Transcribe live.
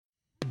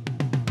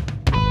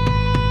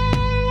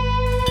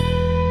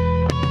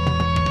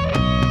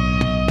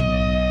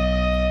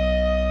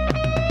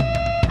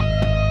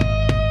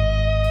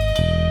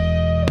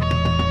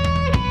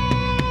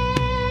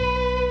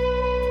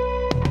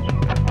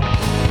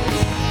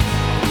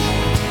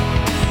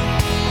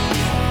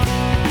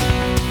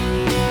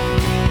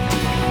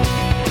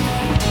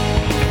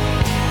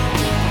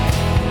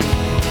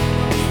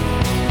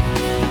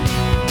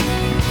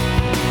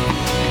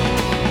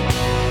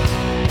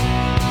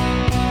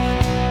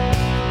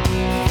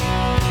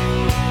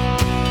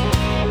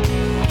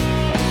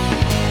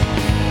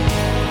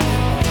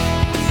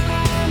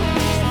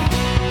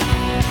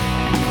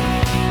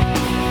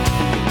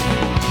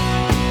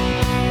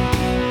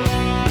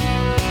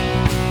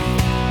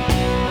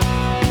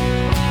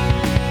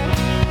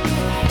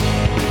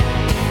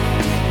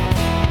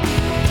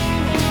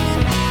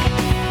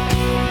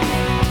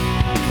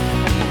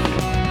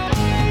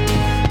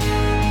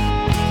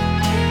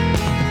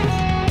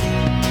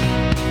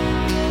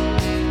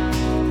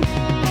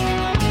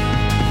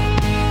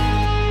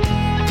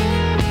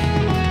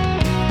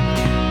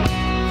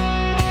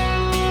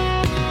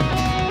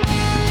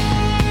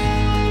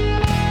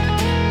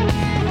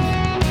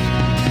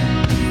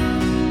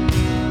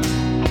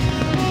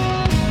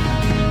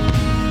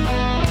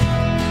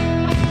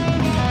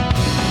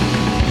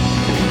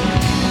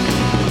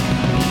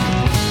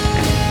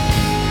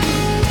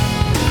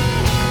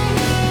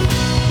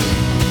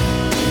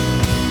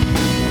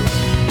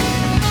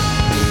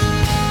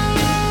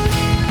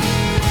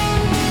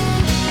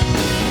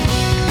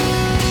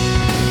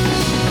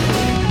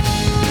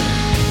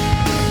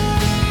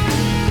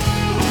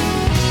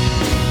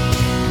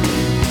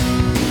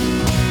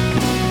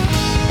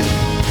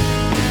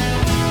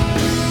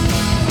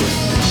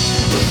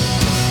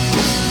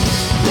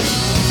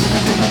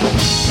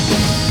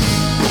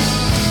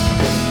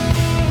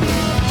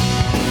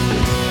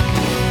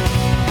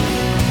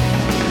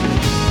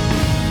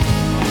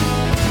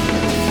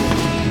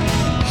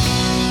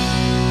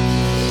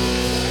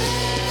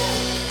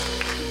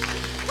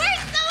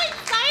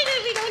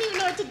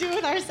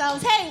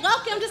yourselves. Hey,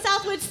 welcome to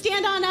Southwood.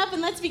 Stand on up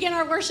and let's begin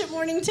our worship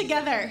morning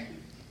together.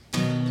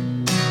 All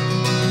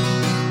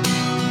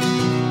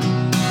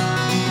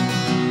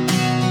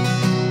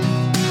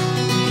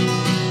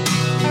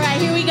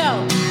right, here we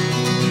go.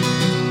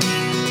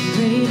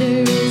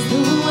 Greater is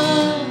the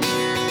one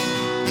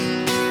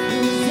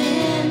who's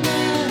in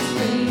us.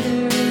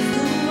 Greater is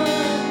the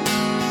one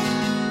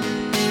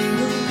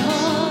who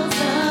calls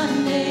our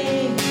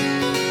name.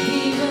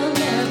 He will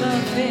never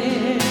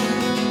fail.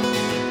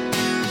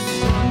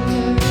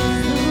 Stronger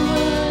is the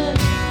one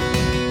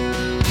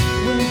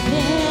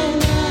within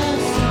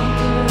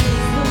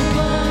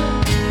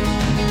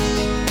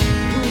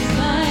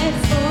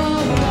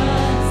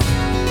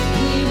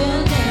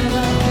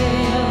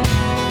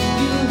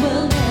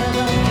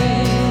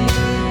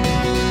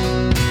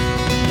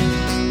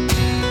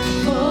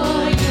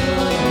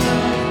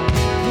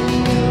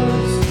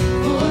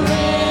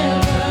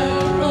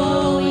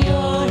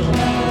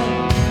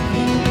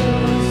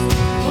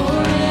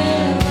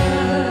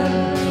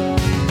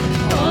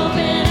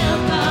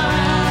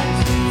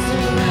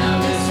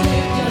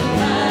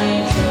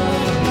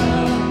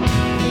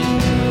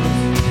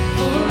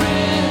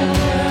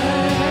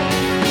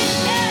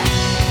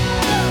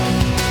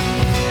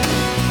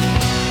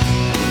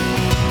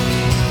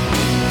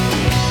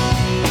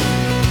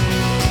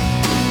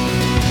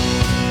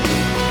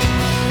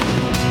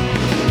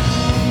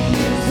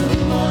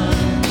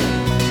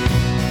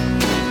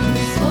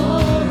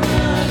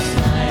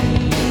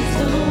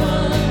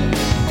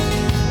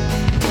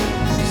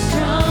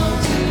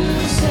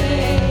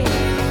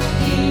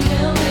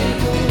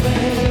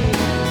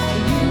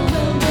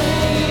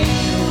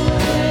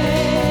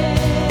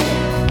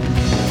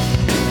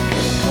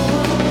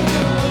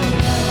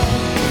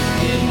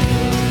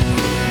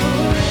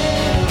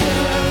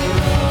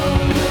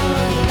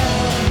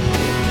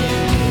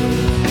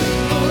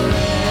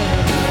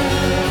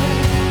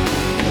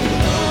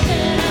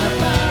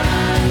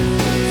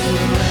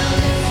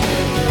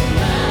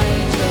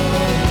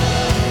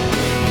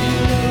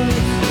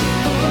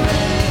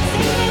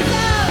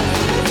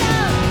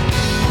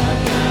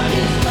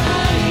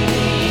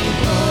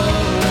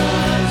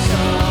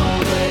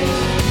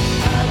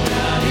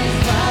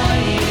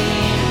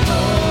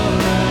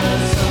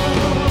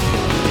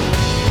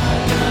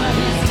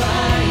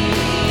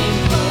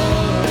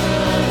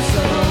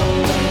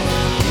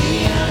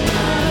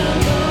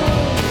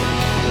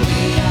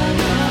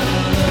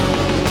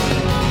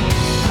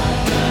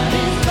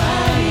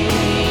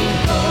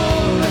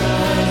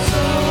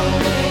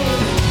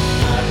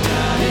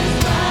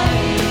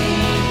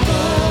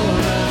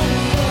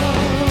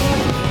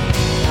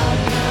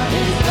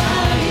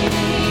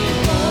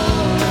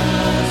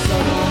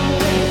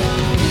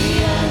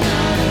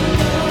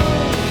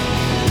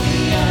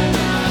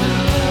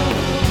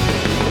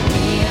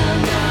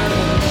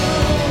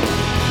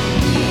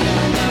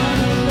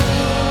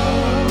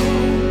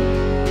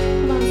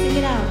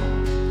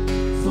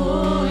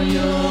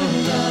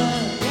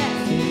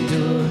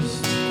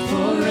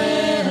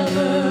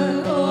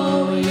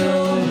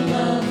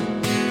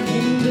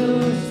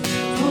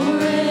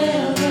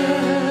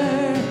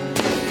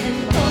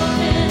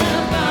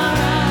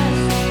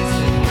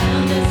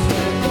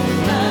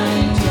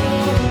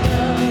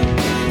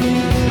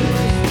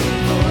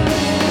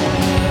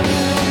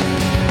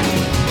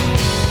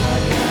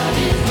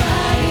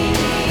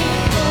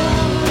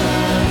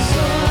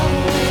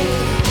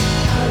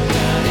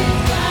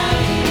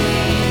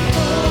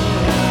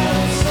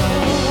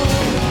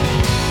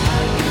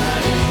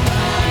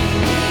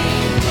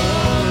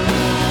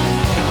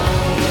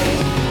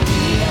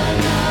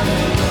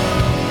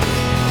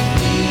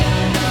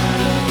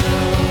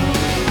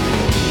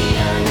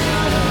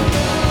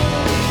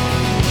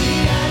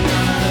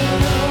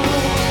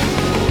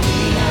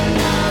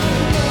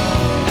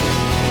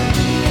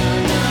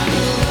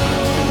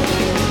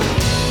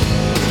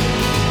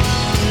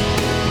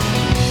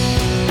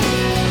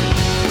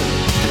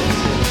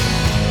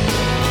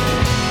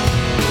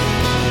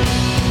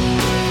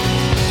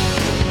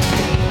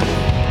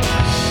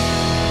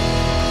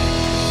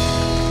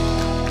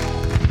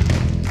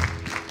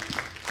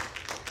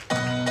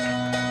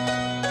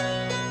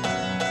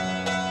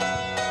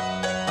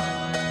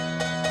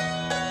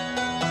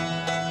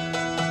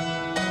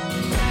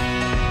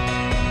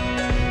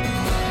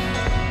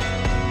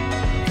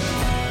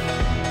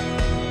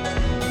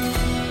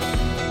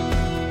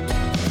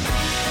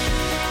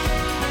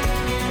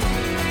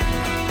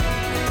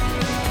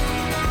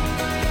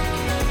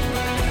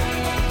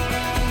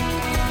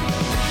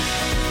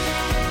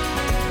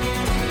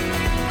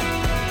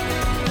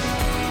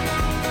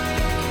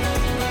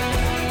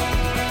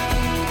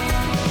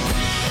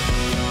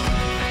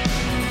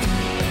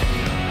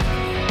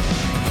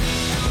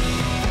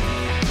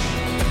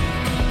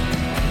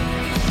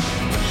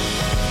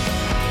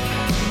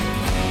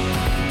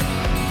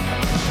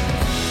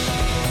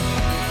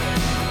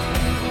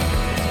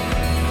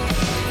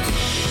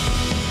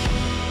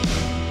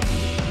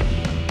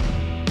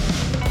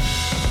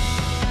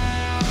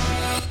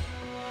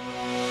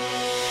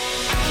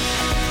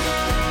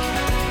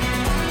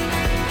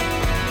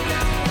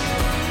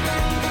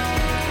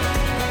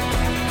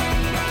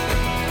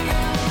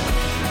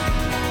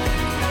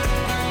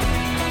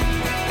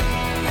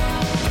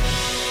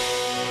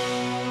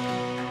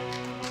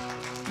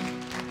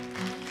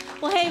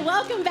right,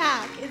 welcome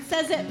back. It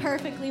says it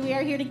perfectly. We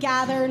are here to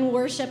gather and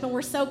worship, and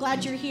we're so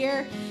glad you're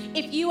here.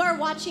 If you are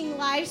watching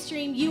live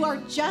stream, you are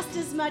just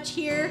as much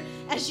here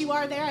as you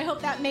are there. I hope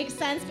that makes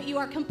sense, but you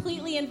are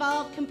completely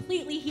involved,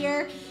 completely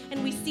here,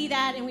 and we see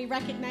that and we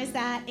recognize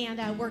that,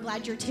 and we're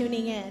glad you're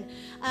tuning in.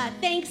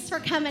 Thanks for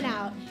coming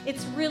out.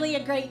 It's really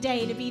a great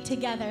day to be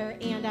together,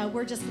 and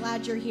we're just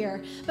glad you're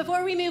here.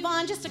 Before we move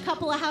on, just a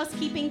couple of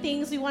housekeeping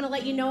things we want to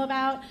let you know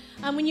about.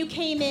 When you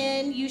came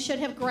in, you should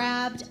have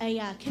grabbed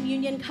a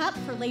communion cup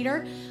for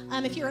later.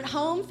 If you're at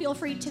home, feel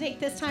free to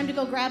take this time to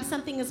go grab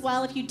something as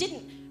well. If you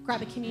didn't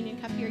grab a communion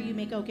cup here, you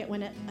may go get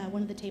one at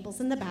one of the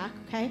tables in the back,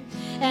 okay?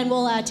 And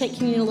we'll take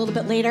communion a little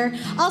bit later.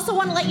 Also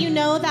want to let you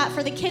know that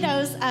for the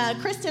kiddos,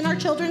 Kristen, our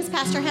children's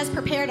pastor, has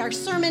prepared our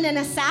sermon in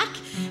a sack,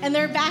 and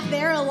they're back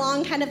there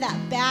along kind of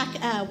that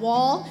back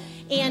wall.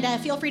 And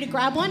feel free to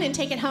grab one and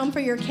take it home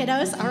for your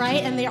kiddos, all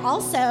right? And they're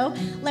also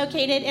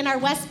located in our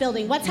West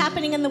Building. What's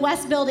happening in the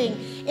West Building?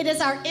 It is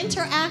our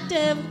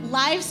interactive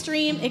live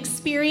stream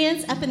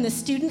experience up in the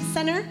Student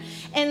Center.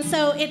 And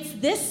so it's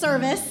this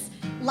service,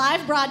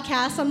 live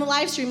broadcast on the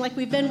live stream like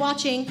we've been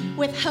watching,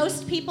 with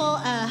host people,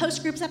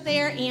 host groups up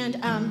there, and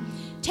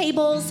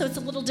tables, so it's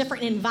a little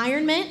different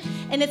environment,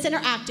 and it's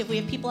interactive. We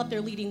have people up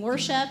there leading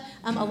worship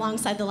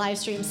alongside the live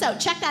stream. So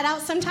check that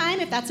out sometime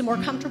if that's a more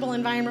comfortable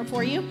environment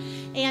for you.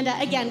 And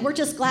again, we're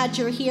just glad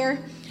you're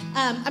here.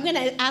 I'm going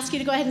to ask you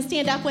to go ahead and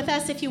stand up with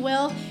us, if you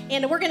will,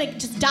 and we're going to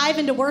just dive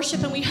into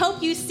worship, and we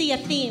hope you see a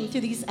theme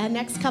through these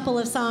next couple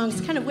of songs,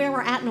 kind of where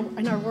we're at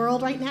in our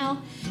world right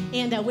now,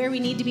 and where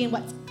we need to be and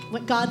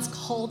what God's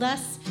called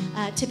us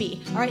to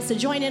be. All right, so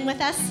join in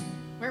with us.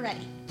 We're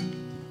ready.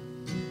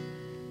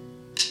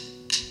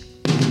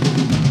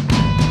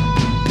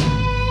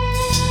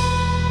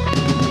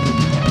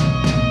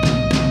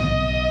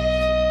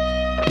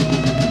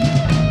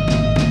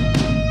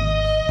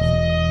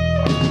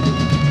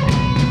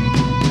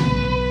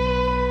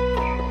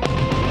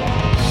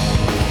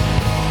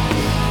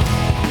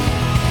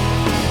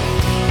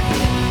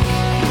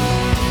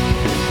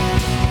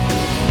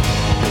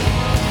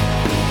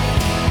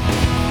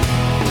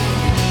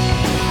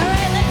 All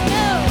right, let's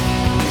go.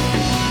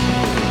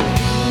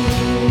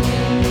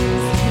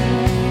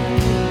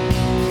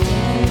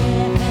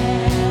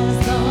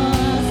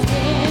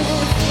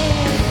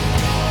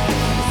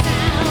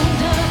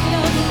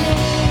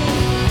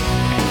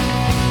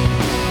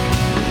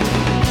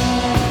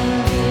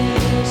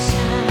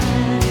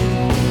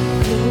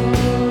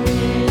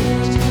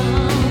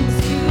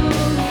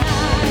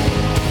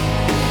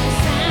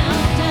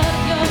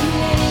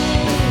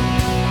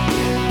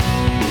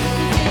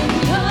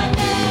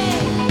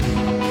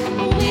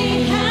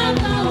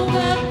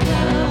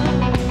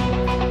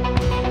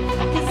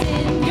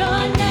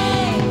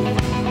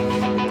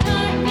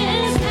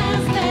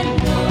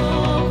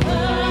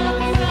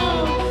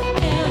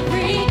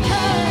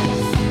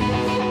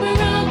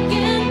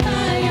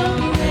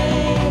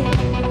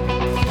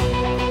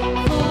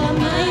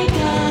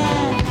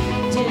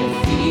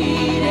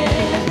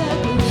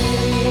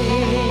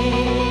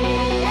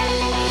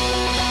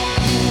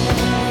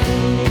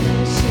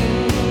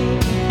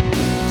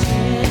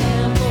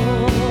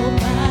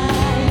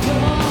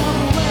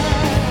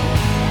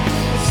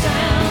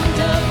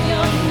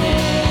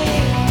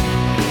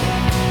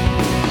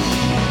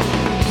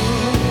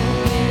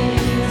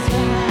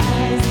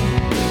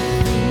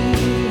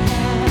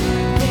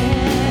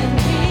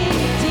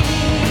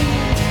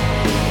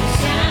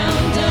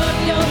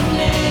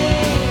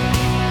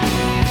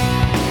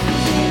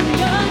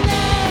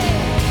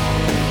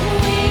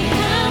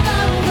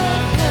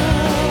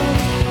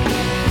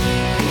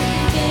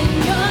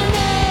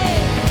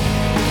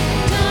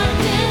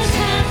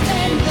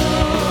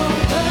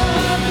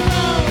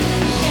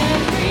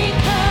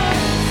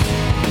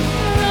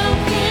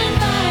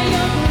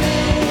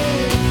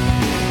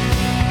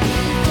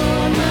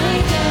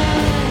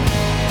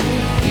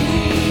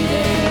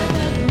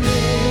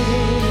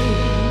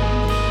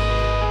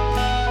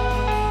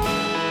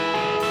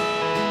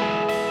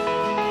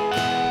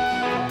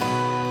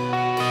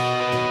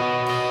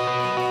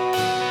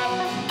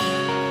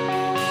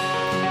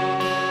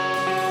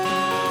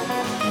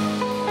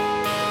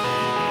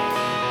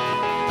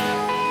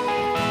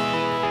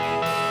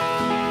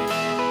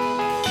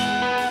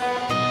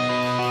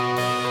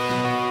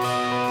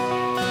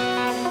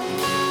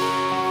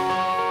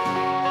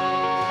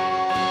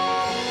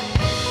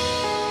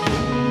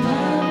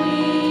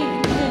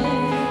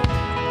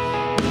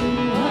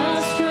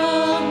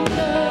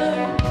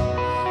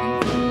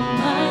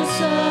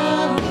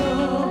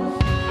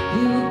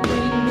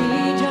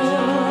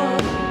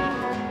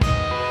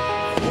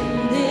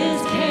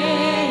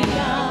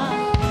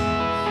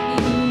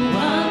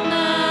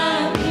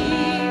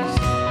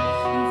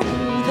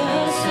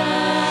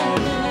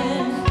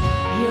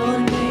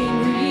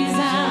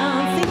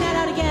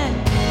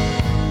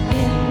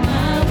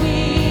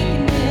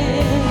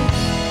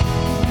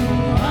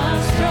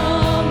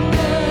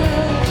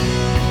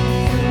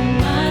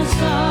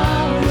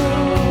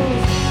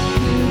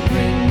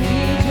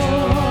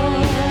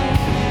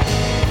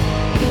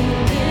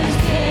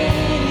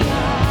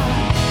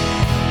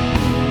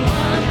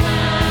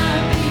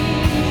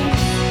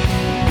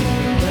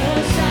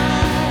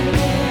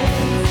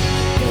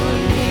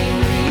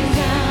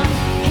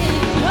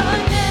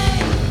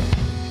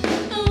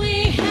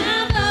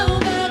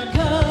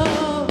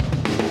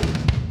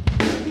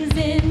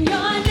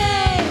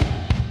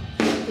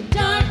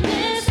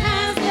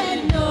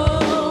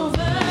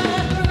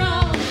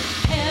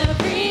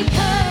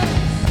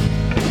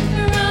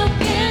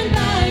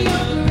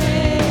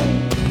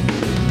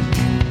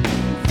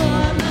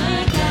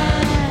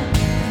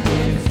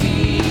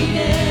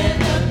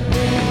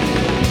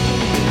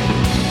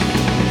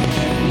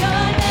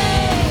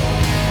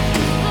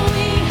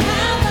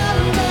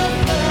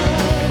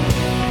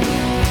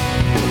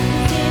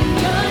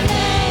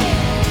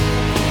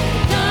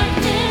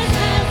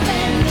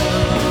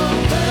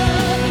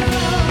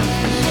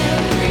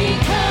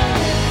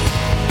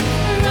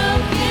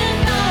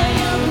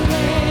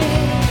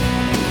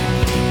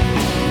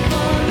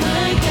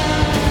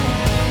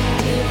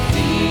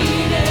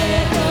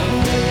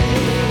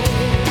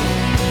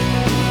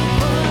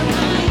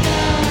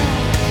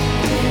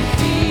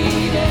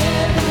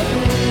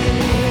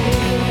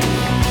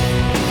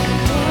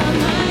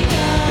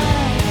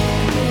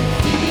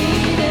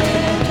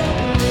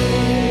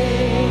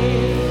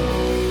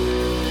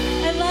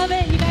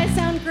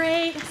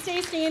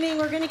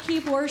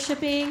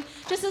 worshiping.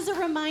 Just as a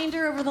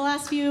reminder, over the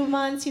last few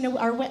months,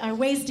 our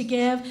ways to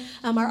give,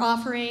 our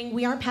offering.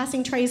 We aren't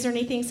passing trays or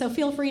anything, so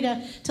feel free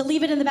to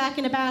leave it in the back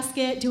in a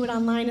basket. Do it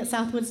online at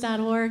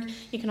southwoods.org.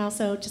 You can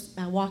also just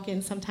walk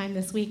in sometime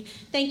this week.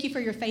 Thank you for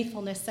your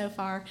faithfulness so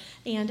far.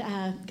 And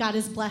God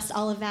has blessed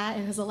all of that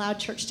and has allowed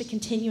church to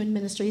continue and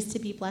ministries to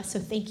be blessed. So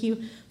thank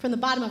you from the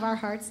bottom of our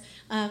hearts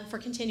for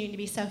continuing to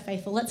be so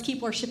faithful. Let's keep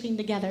worshiping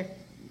together.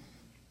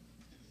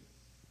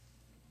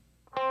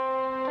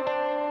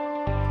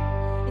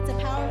 It's a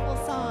powerful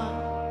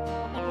song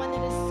and one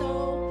that is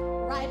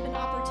so ripe an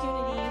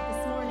opportunity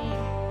this morning,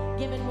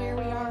 given where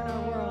we are in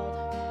our world.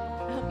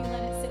 I hope you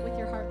let it sit with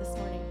your heart this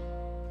morning.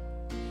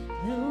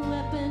 The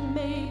weapon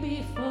may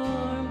be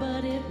formed,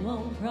 but it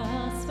won't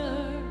prosper.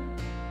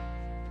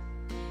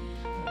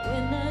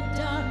 When the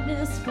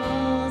darkness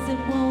falls, it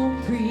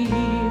won't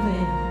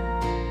prevail.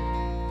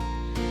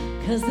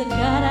 'Cause the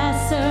God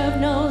I serve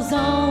knows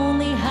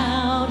only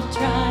how to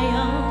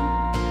triumph.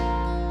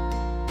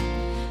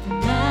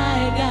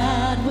 My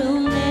God will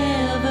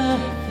never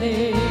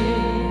fail.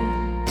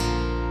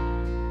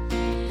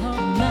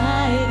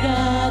 My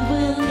God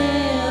will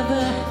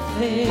never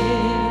fail.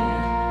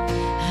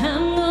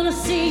 I'm gonna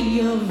see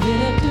your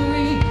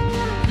victory.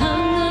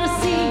 I'm gonna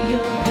see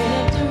your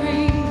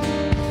victory.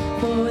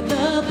 For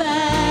the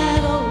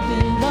battle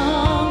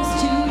belongs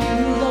to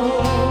you,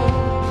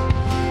 Lord.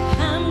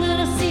 I'm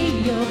gonna see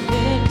your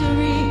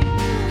victory.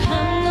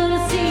 I'm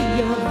gonna see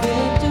your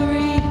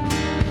victory.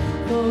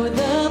 For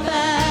the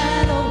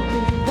battle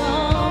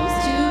belongs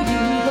to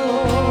you, Lord.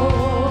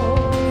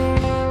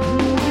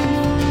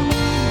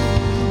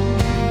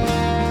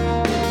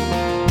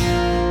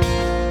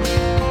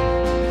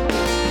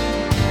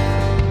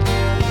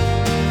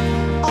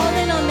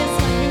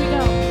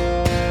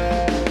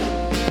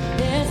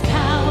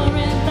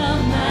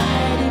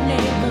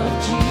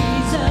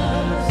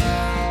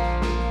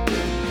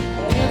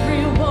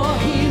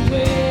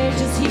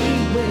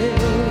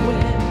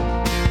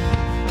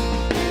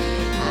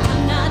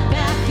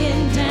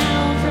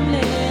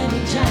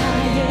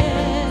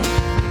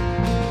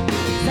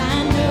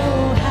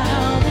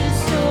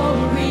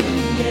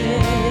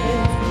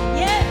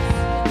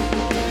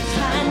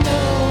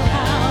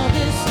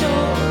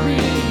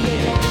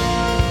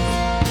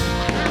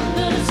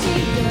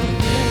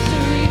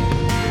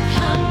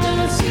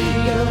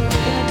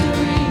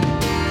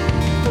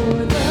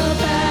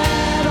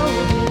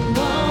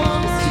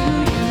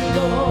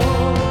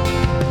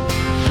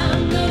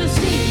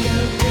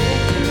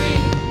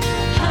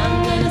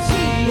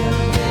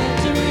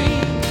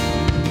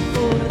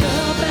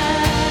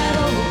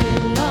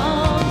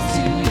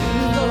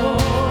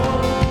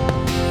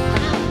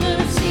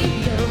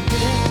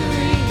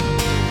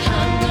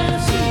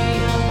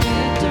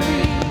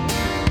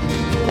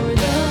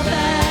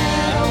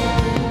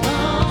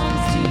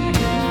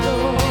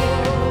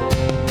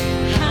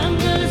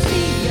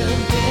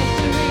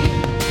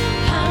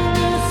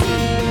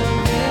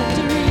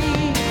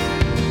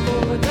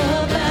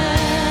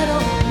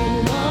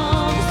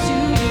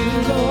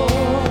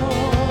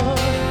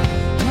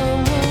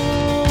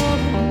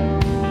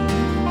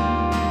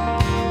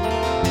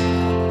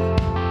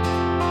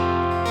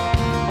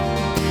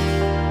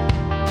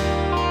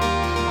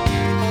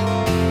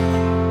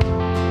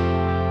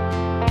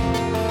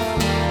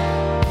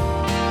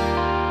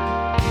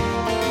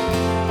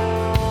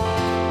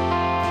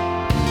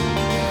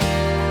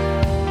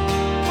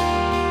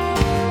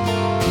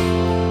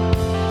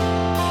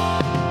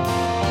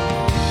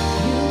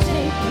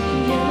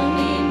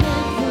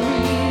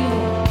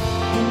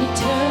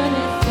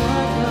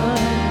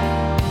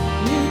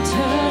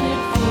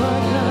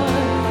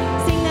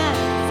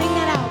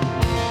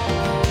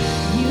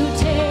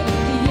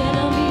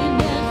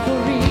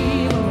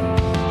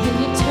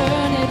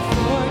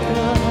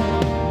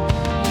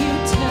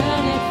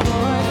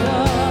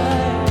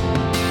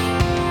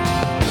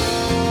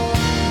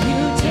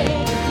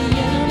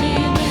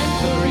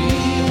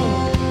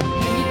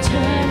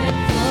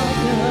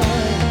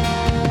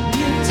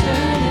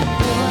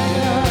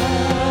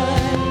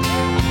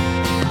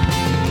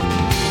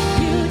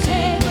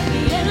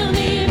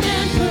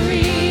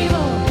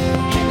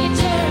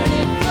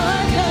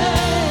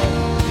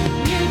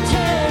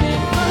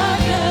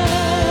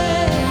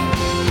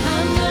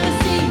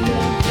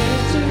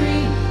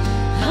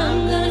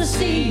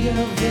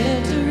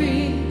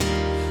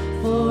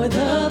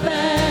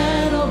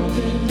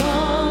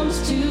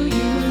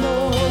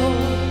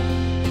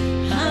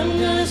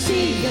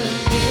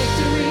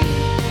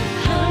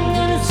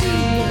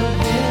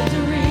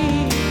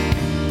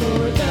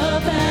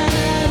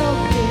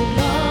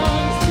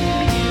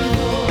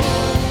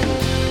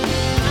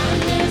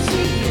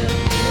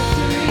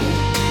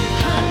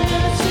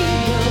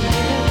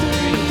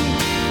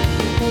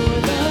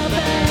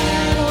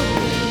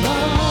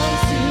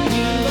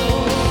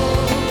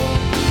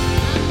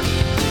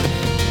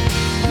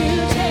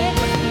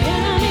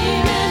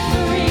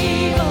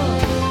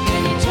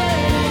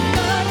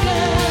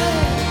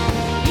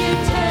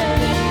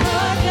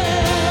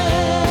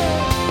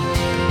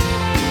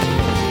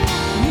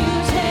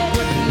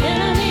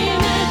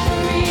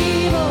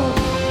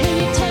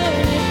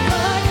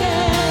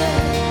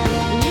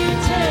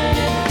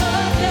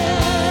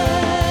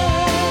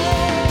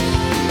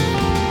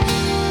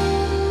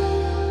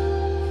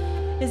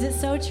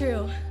 So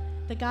true.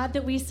 The God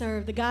that we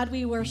serve, the God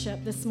we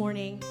worship this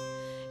morning,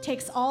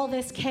 takes all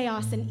this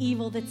chaos and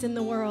evil that's in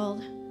the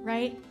world,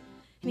 right?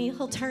 And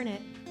he'll turn it.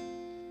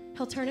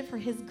 He'll turn it for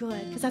his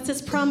good, because that's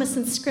his promise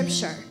in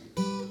Scripture.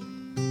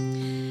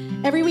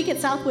 Every week at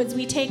Southwoods,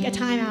 we take a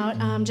time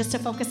out just to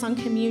focus on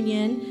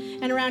communion.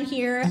 And around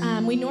here,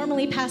 we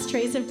normally pass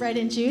trays of bread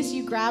and juice.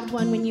 You grabbed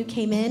one when you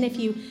came in. If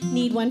you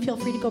need one, feel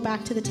free to go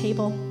back to the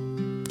table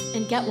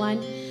and get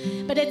one.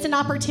 But it's an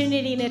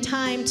opportunity and a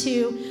time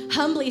to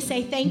humbly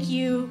say, thank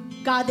you,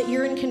 God, that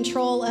you're in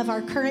control of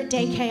our current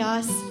day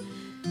chaos.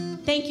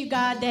 Thank you,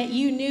 God, that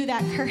you knew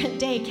that current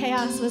day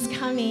chaos was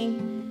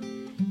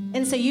coming.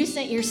 And so you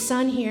sent your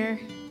son here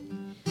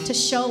to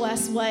show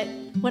us what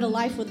a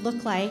life would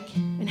look like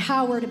and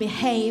how we're to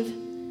behave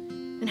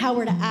and how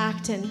we're to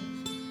act and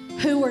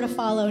who we're to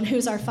follow and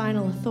who's our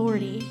final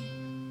authority.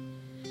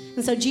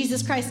 And so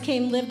Jesus Christ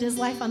came, lived his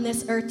life on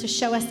this earth to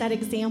show us that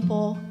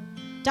example,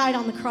 died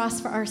on the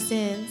cross for our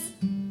sins.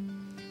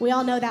 We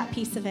all know that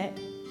piece of it.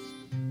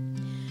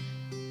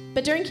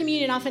 But during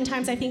communion,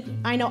 oftentimes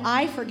I know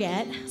I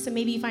forget, so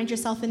maybe you find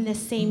yourself in this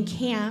same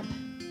camp.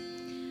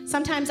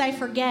 Sometimes I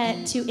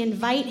forget to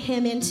invite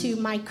him into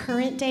my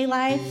current day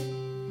life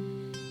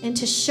and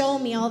to show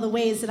me all the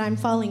ways that I'm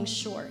falling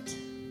short,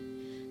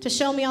 to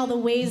show me all the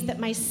ways that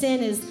my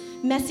sin is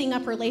messing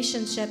up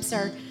relationships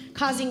or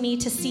causing me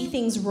to see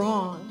things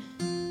wrong.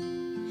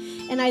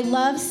 And I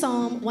love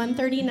Psalm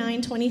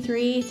 139,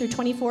 23 through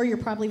 24. You're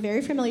probably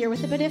very familiar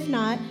with it, but if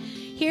not,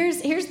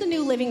 here's the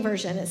New Living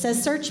Version. It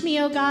says, "Search me,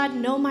 O God,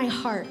 know my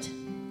heart."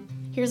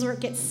 Here's where it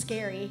gets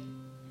scary.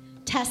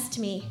 Test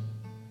me.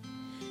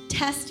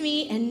 Test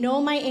me and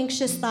know my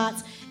anxious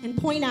thoughts and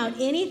point out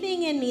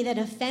anything in me that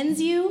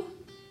offends you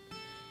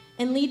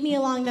and lead me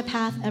along the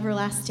path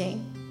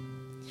everlasting.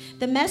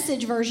 The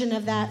Message version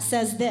of that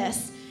says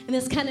this, and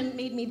this kind of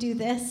made me do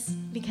this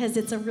because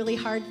it's a really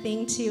hard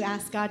thing to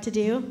ask God to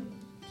do.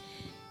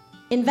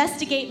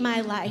 Investigate my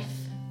life.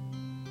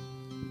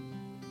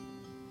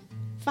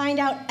 Find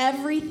out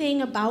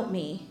everything about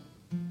me.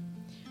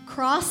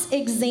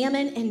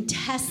 Cross-examine and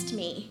test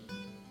me.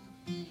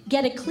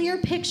 Get a clear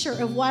picture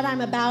of what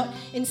I'm about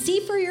and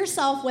see for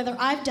yourself whether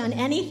I've done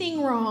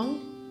anything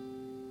wrong,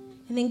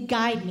 and then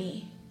guide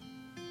me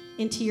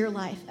into your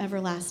life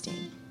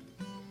everlasting.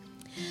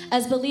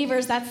 As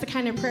believers, that's the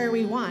kind of prayer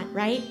we want,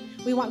 right?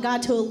 We want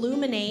God to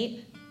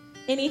illuminate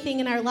anything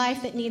in our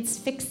life that needs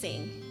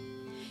fixing.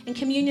 And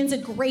communion's a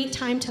great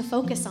time to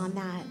focus on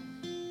that.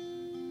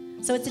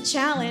 So it's a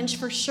challenge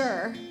for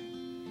sure.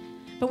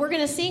 But we're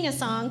going to sing a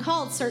song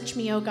called "Search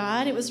Me, O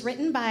God." It was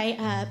written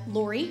by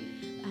Lori,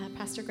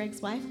 Pastor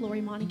Greg's wife, Lori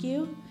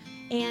Montague.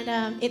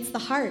 And it's the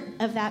heart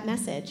of that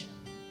message.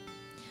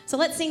 So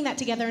let's sing that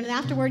together. And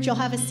afterwards, you'll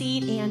have a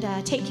seat and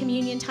take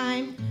communion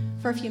time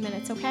for a few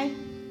minutes, okay?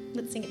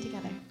 Let's sing it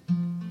together.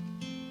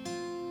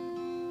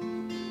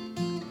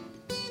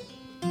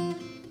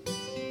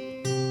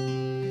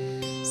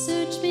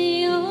 Search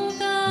me, O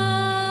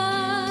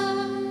God,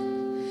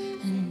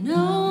 and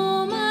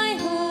know my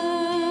heart.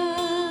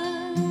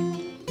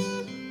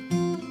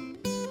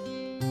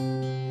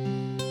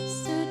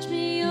 Search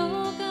me,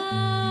 O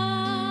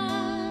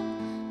God,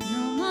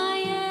 know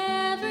my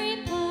every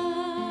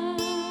part.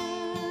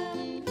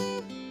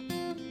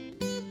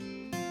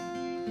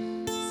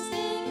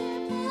 Save me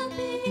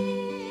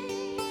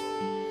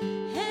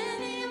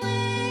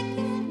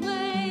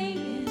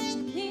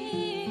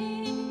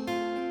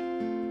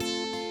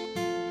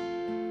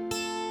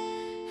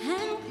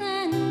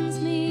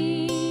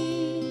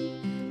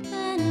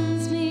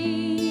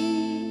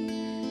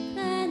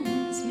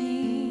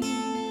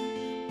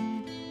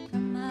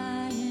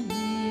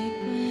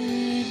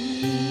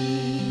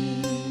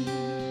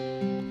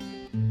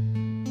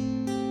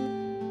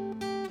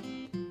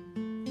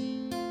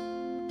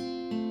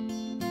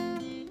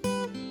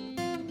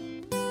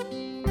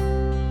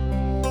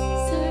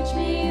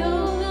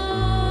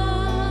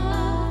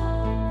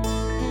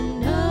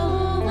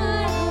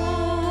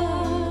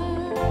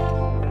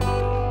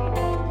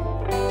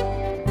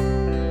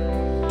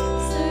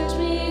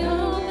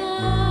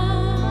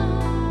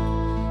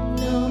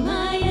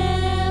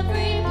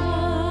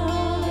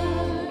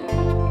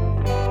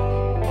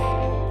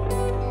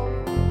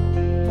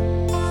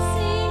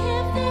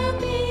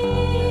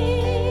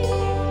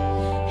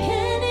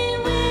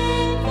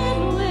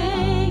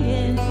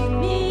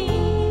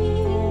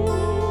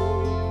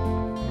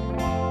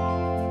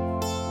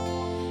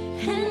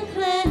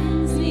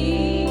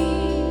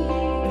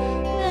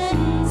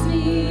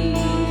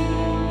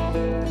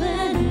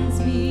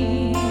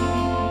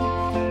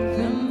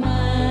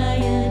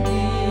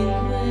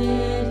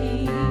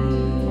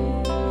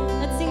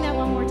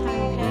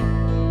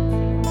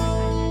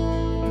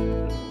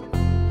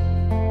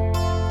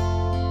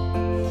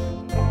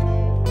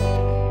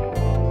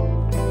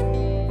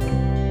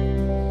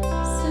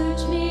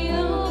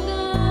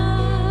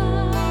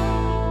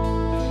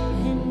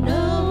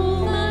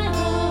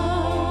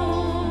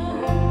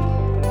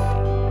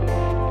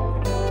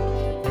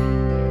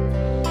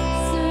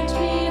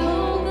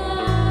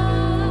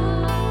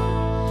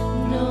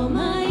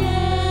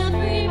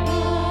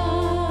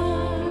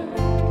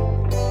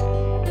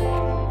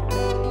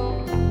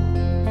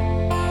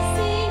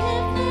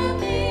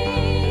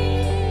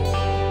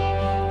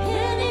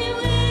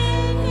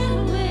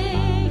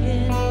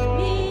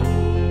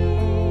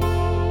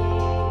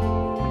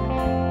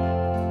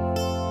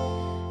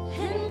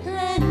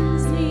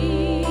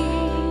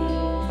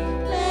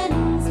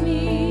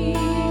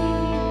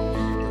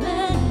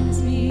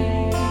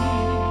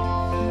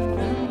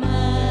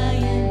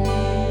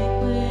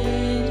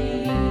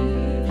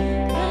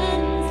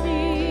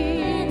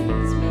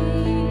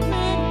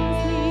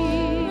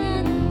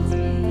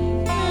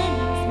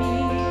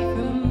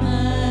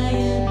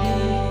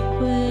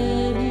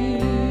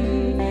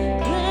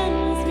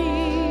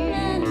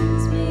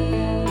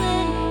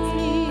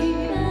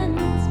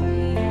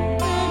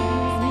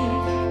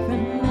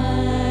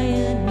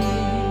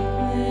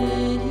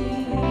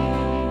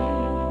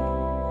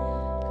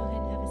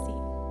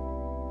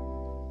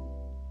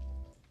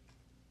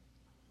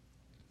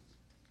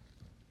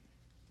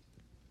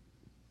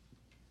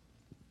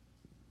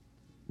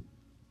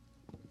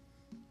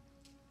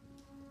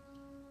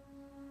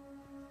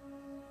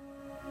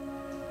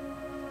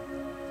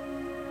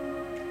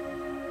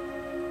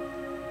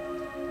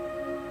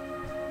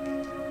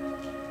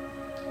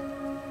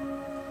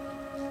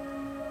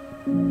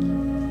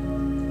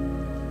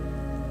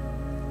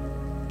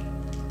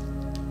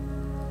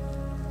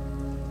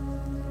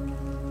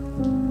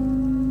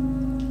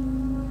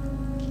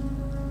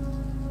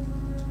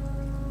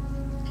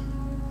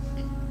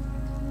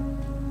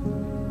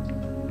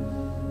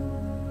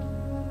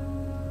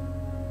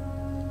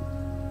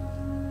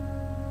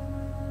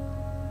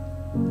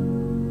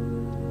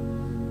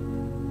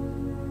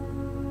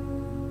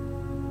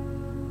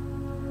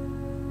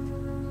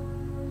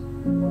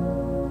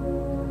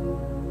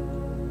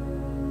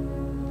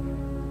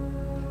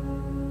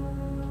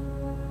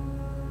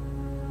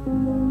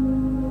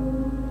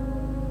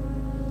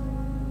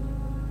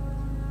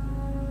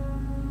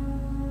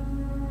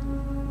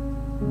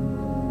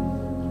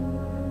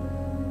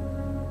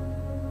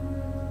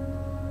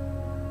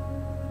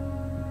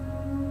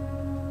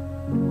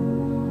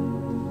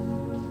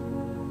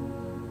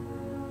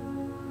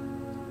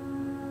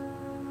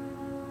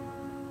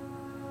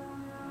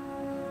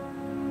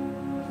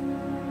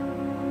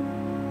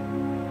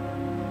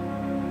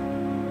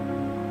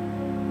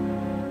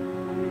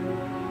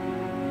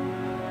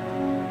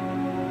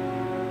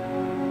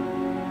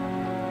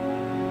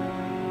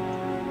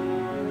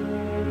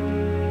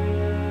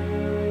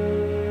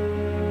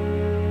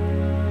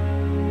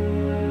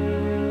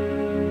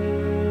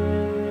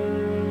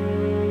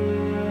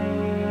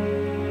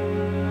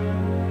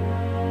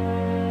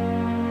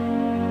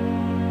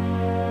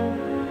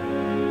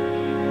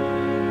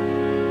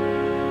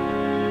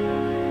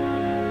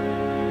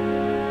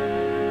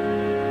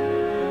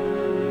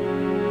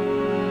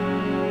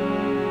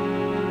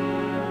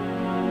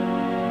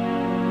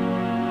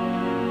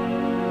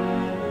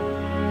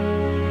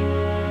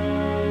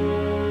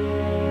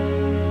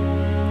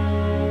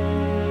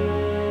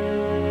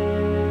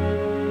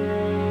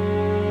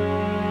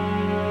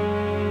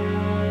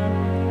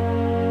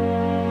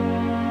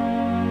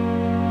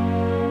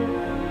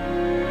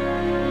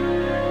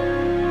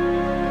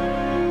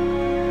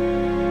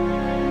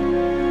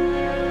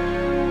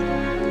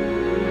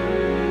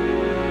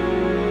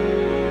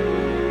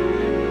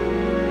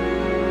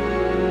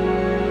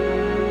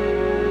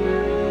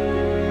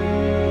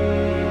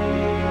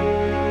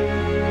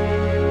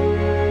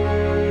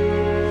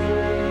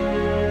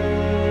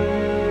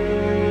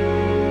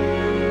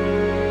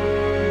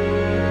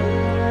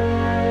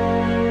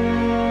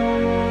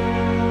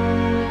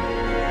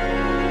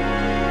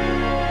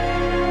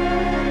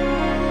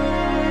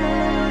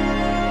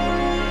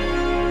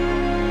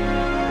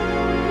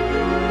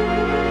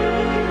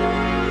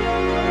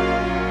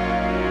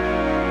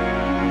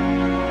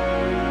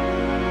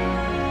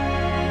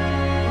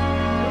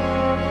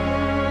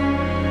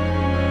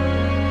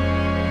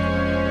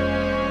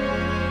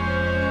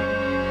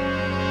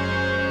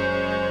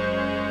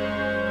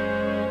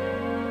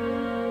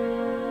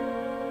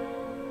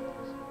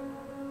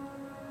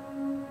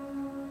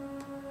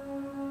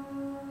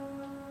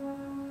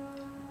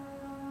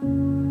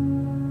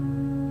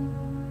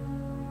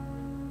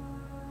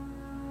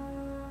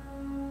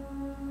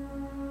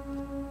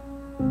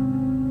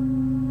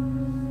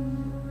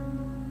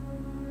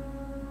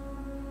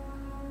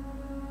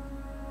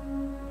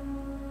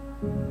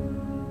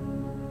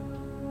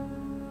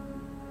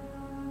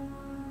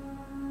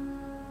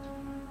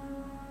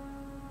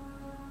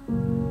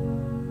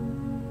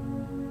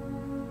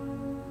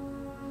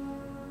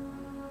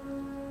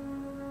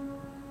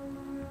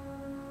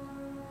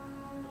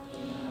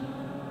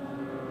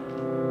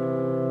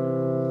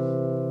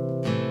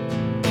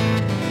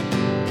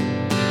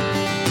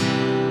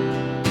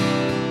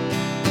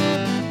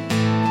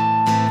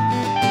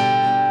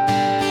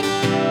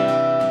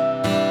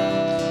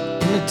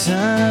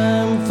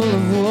time full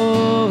of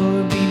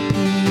war be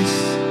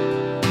peace.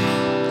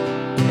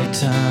 In a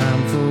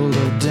time full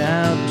of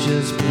doubt,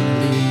 just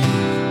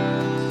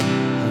believe.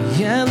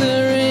 Yeah,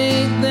 there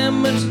ain't that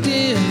much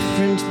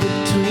difference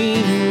between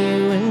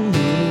you and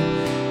me.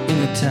 In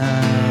a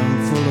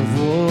time full of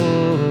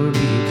war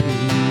be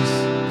peace.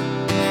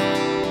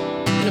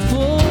 In a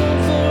full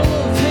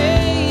of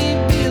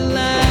hate be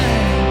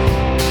alive.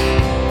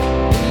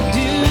 When you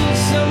do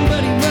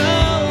somebody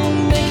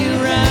wrong, make it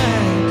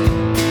right.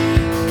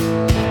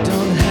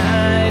 Don't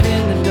hide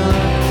in the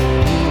dark.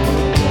 You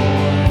were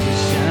born to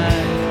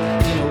shine.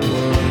 In a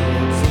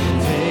world full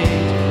of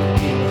hate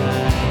be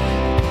alive.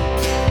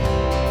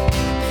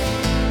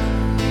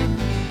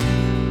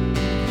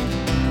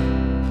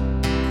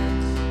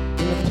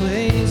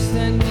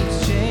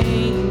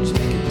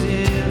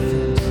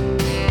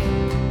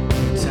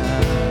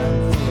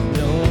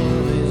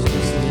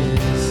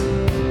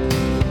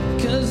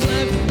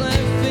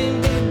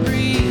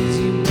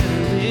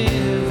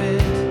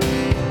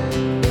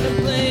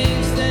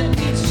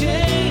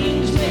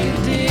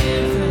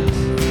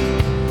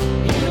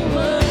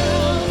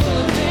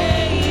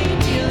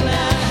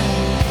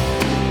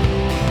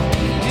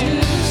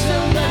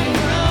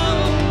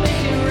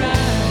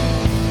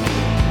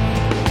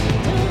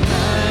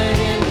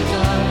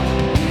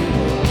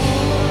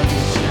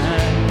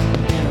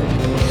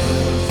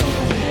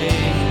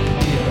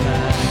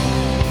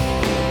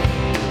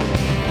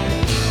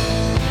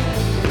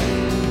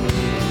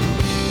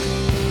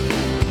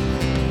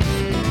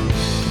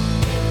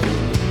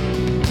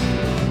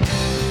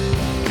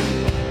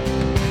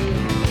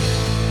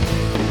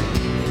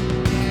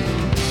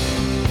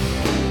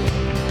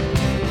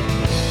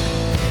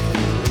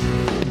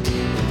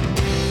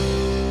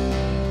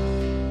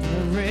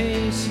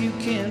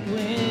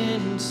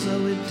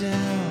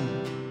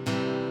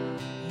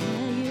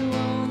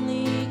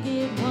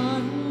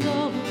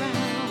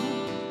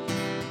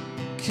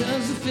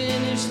 'cause the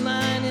finish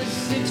line is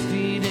 6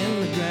 feet in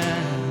the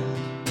ground.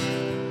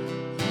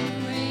 In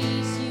a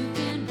race you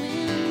can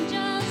win,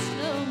 just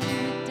slow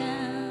it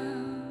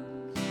down.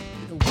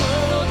 In a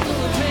world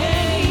full of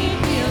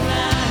hate, be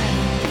alive.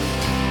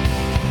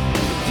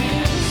 Do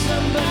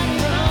somebody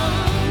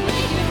wrong,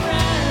 make it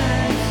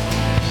right.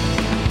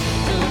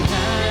 Don't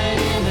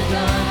hide in the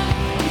dark.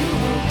 You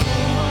were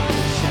born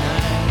to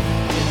shine.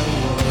 In a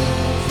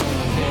world full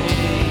of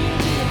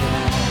hate, be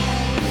alive.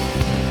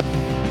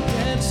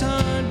 It's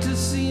hard to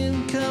see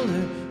in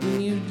color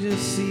when you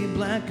just see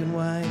black and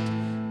white.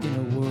 In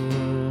a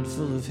world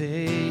full of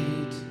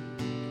hate,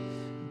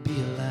 be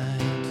a light.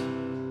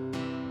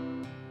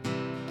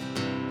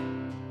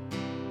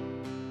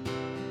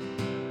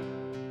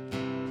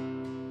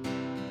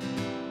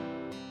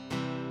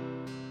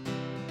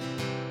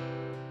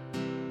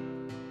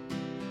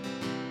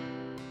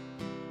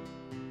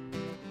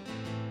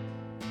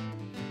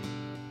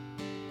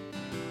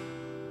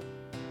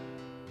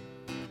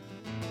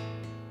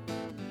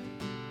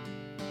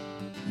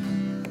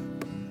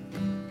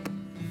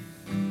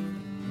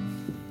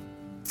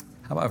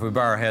 How about if we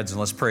bow our heads and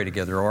let's pray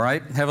together, all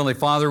right? Heavenly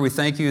Father, we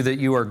thank you that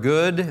you are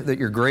good, that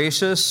you're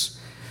gracious.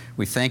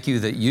 We thank you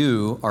that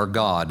you are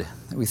God.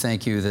 We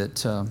thank you that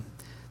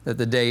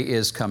the day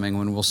is coming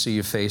when we'll see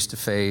you face to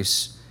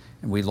face,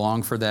 and we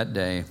long for that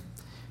day,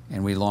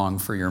 and we long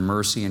for your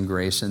mercy and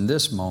grace in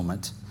this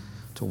moment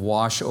to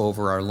wash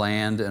over our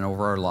land and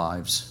over our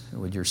lives.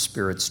 Would your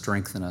Spirit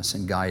strengthen us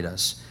and guide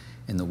us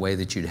in the way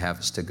that you'd have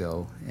us to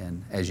go.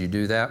 And as you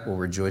do that, we'll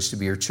rejoice to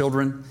be your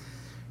children,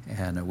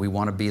 and we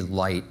want to be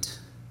light.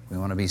 We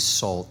want to be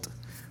salt.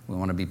 We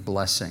want to be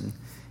blessing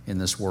in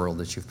this world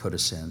that you've put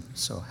us in.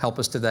 So help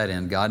us to that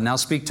end, God. Now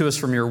speak to us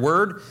from your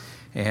word,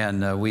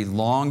 and we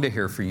long to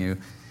hear from you.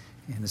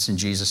 And it's in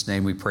Jesus'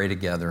 name we pray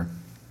together.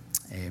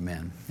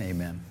 Amen.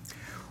 Amen.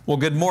 Well,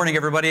 good morning,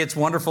 everybody. It's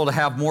wonderful to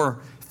have more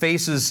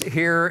faces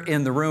here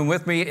in the room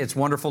with me. It's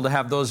wonderful to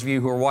have those of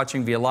you who are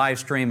watching via live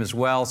stream as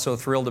well. So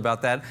thrilled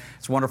about that.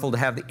 It's wonderful to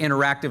have the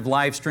interactive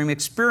live stream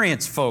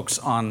experience folks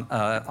on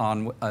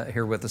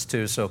here with us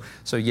too. So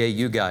yay,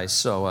 you guys.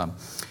 So,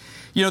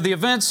 the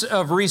events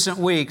of recent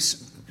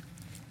weeks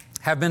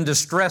have been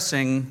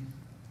distressing,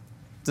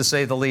 to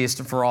say the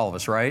least, for all of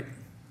us, right?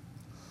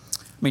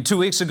 I mean, 2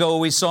 weeks ago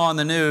we saw in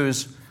the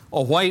news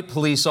a white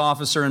police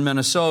officer in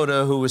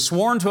Minnesota who was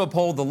sworn to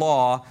uphold the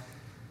law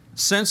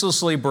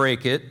senselessly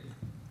break it.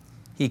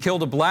 He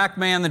killed a black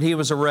man that he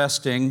was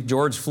arresting,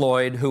 George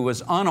Floyd, who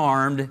was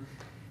unarmed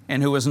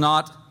and who was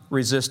not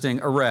resisting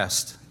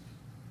arrest.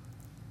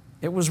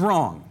 It was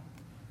wrong.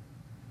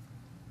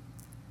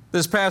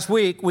 This past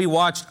week, we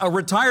watched a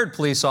retired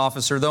police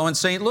officer, though, in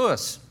St.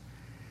 Louis,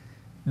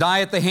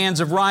 die at the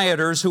hands of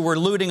rioters who were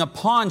looting a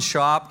pawn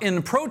shop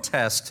in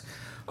protest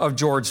of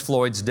George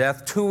Floyd's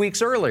death 2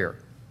 weeks earlier.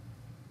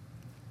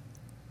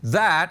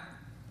 That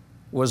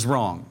was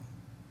wrong.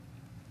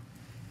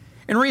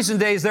 In recent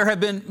days, there have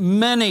been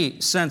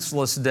many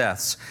senseless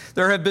deaths.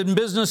 There have been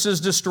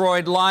businesses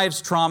destroyed,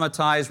 lives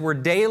traumatized. We're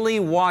daily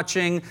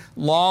watching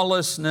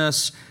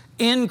lawlessness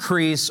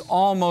increase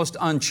almost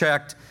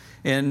unchecked,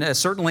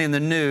 certainly in the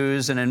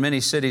news and in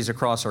many cities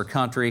across our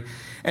country.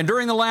 And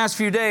during the last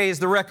few days,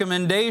 the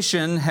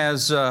recommendation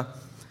has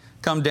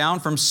come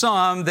down from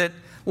some that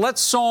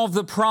let's solve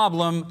the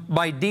problem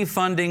by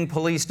defunding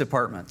police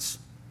departments.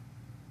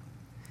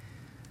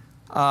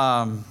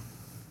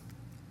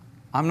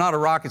 I'm not a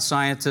rocket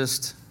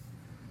scientist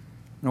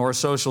nor a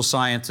social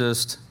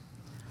scientist,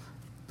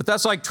 but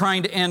that's like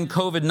trying to end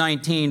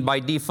COVID-19 by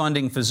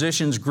defunding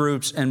physicians'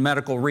 groups and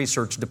medical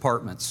research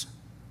departments.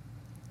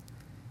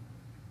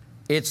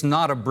 It's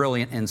not a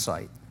brilliant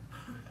insight.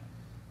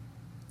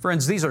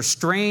 Friends, these are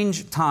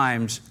strange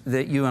times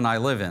that you and I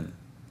live in,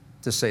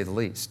 to say the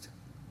least.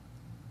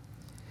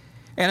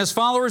 And as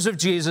followers of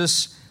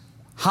Jesus,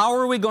 how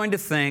are we going to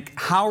think?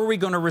 How are we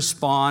going to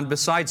respond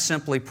besides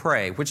simply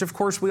pray? Which, of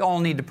course, we all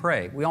need to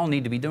pray. We all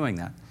need to be doing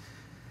that.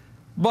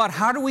 But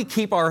how do we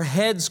keep our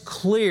heads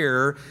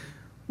clear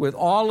with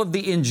all of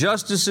the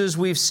injustices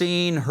we've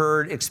seen,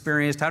 heard,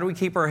 experienced? How do we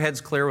keep our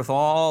heads clear with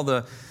all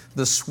the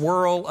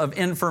swirl of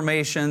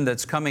information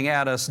that's coming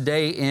at us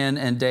day in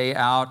and day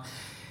out?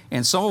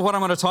 And some of what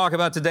I'm going to talk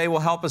about today will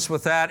help us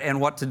with that, and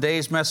what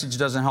today's message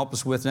doesn't help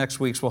us with, next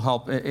week's will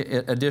help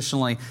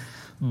additionally.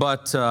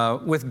 But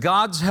with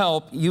God's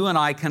help, you and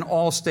I can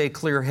all stay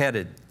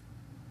clear-headed.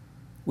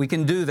 We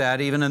can do that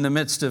even in the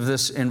midst of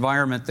this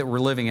environment that we're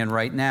living in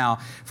right now.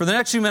 For the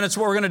next few minutes,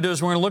 what we're going to do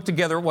is we're going to look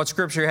together at what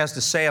Scripture has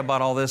to say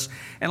about all this.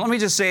 And let me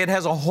just say, it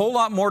has a whole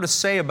lot more to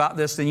say about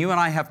this than you and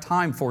I have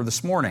time for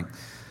this morning.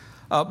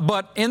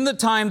 But in the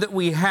time that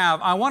we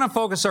have, I want to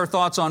focus our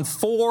thoughts on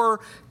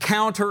 4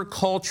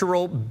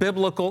 countercultural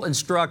biblical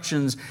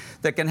instructions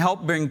that can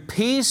help bring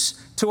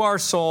peace to our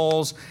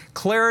souls,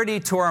 clarity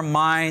to our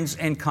minds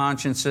and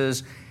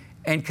consciences,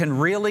 and can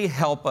really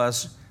help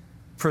us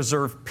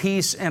preserve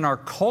peace in our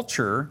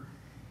culture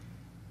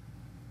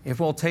if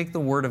we'll take the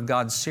Word of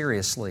God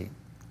seriously.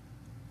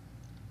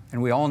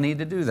 And we all need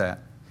to do that.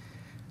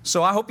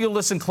 So I hope you'll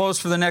listen close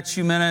for the next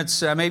few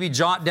minutes. Maybe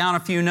jot down a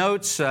few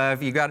notes.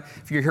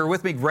 If you're here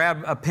with me,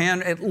 grab a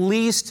pen. At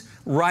least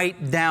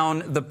write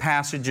down the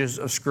passages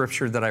of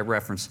Scripture that I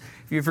reference.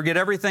 If you forget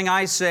everything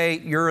I say,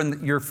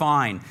 you're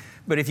fine.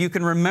 But if you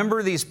can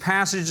remember these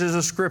passages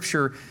of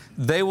Scripture,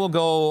 they will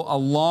go a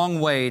long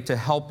way to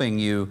helping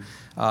you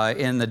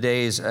in the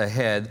days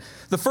ahead.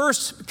 The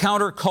first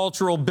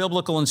countercultural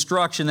biblical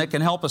instruction that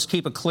can help us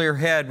keep a clear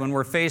head when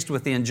we're faced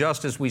with the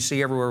injustice we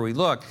see everywhere we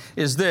look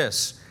is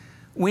this.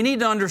 We need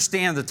to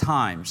understand the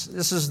times.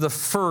 This is the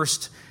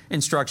first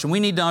instruction.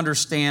 We need to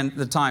understand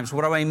the times.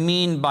 What do I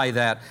mean by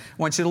that? I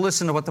want you to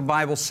listen to what the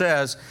Bible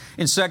says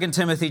in 2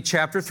 Timothy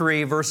chapter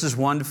 3, verses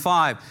 1 to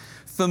 5.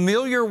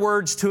 Familiar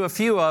words to a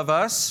few of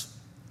us,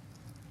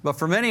 but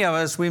for many of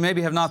us, we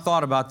maybe have not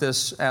thought about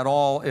this at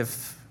all,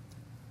 if,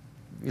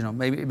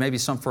 maybe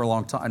some for a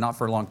long time, not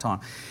for a long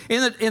time.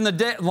 In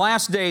the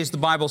last days, the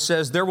Bible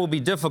says, there will be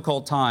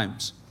difficult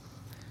times.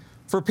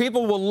 For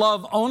people will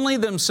love only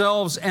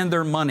themselves and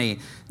their money.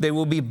 They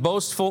will be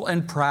boastful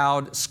and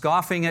proud,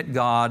 scoffing at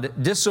God,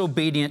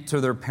 disobedient to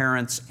their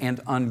parents, and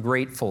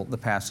ungrateful, the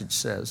passage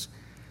says.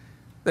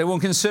 They will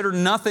consider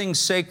nothing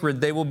sacred.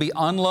 They will be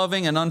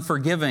unloving and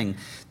unforgiving.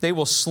 They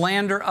will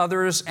slander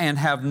others and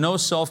have no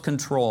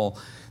self-control.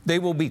 They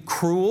will be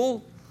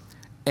cruel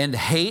and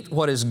hate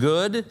what is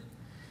good.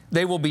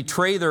 They will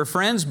betray their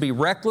friends, be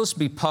reckless,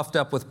 be puffed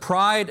up with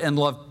pride, and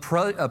love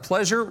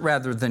pleasure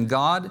rather than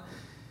God.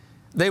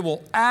 They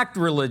will act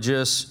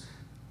religious,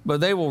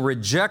 but they will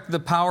reject the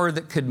power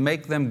that could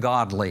make them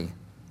godly.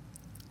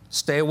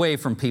 Stay away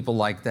from people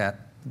like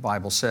that, the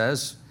Bible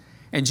says.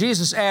 And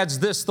Jesus adds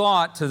this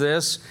thought to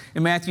this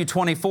in Matthew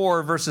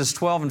 24, verses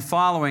 12 and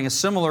following, a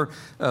similar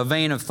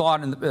vein of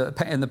thought in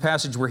the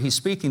passage where he's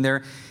speaking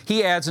there.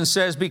 He adds and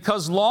says,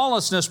 because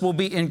lawlessness will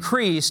be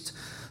increased,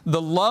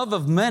 the love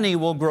of many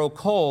will grow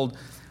cold,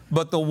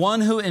 but the one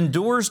who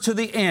endures to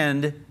the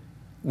end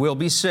will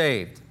be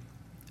saved.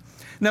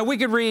 Now, we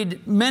could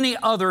read many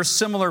other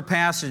similar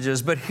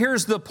passages, but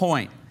here's the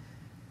point.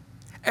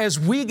 As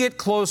we get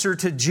closer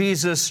to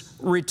Jesus'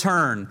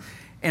 return,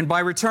 and by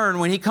return,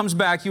 when He comes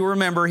back, you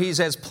remember He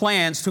has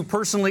plans to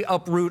personally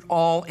uproot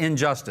all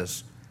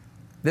injustice.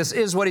 This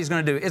is what He's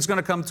going to do. It's going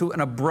to come to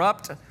an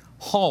abrupt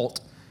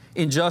halt.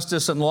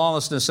 Injustice and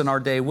lawlessness in our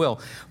day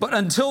will. But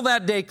until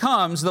that day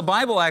comes, the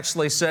Bible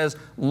actually says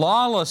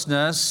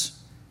lawlessness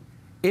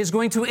is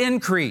going to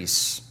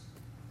increase,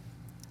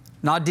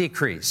 not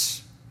decrease.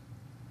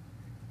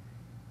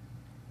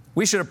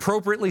 We should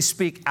appropriately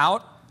speak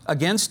out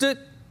against it.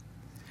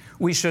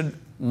 We should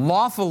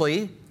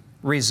lawfully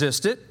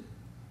resist it.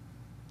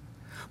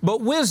 But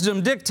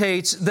wisdom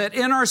dictates that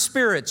in our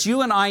spirits,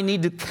 you and I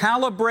need to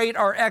calibrate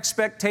our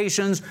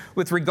expectations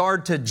with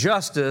regard to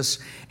justice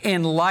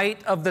in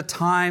light of the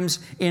times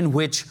in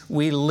which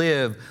we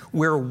live.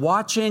 We're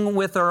watching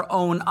with our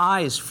own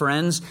eyes,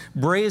 friends.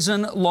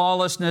 Brazen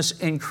lawlessness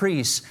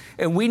increase.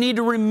 And we need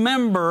to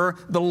remember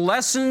the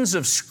lessons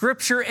of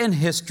Scripture and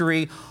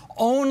history.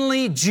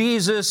 Only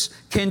Jesus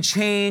can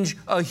change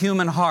a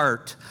human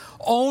heart.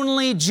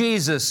 Only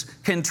Jesus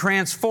can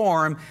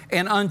transform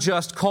an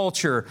unjust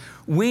culture.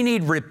 We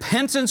need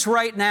repentance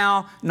right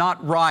now,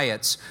 not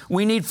riots.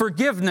 We need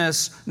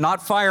forgiveness,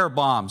 not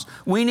firebombs.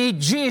 We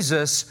need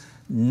Jesus,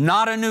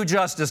 not a new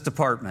Justice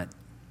Department.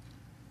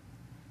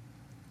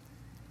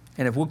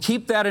 And if we'll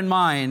keep that in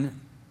mind,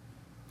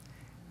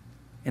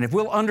 and if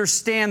we'll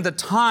understand the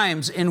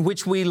times in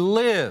which we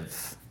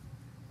live,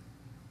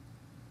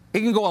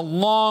 it can go a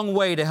long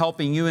way to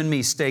helping you and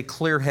me stay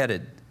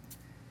clear-headed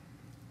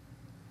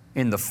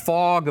in the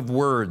fog of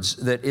words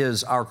that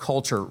is our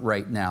culture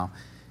right now.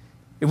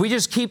 If we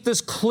just keep this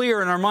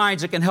clear in our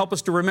minds, it can help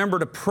us to remember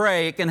to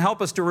pray. It can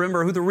help us to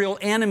remember who the real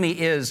enemy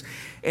is.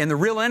 And the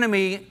real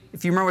enemy,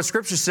 if you remember what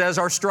Scripture says,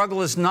 our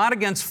struggle is not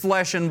against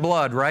flesh and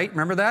blood, right?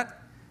 Remember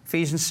that?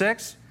 Ephesians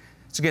 6?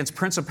 It's against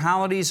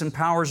principalities and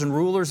powers and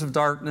rulers of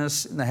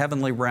darkness in the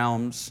heavenly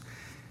realms.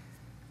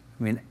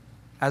 I mean,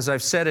 as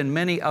I've said in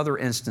many other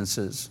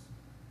instances,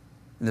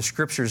 and the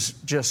Scripture's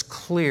just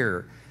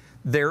clear,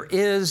 there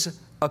is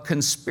a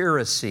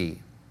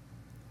conspiracy.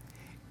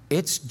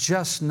 It's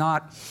just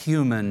not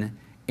human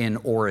in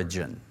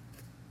origin.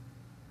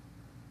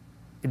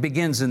 It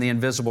begins in the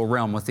invisible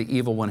realm with the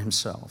evil one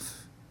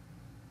himself.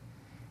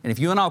 And if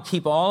you and I'll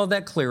keep all of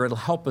that clear, it'll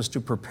help us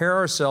to prepare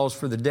ourselves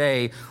for the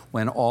day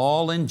when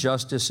all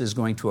injustice is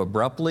going to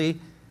abruptly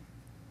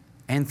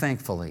and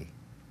thankfully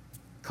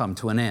come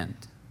to an end,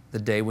 the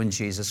day when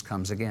Jesus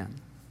comes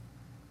again.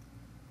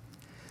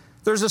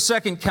 There's a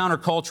second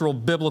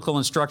countercultural biblical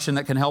instruction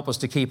that can help us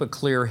to keep a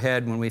clear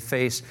head when we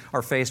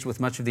are faced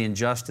with much of the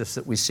injustice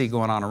that we see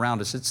going on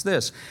around us. It's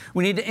this: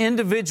 we need to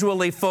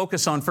individually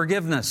focus on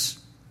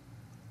forgiveness.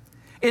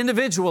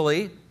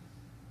 Individually,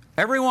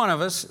 every one of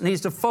us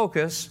needs to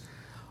focus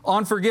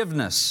on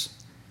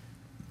forgiveness.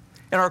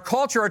 In our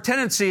culture, our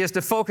tendency is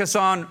to focus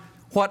on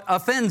what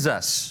offends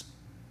us.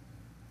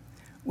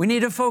 We need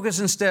to focus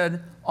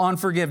instead on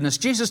forgiveness.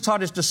 Jesus taught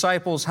His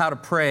disciples how to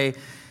pray.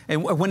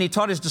 And when he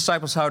taught his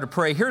disciples how to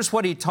pray, here's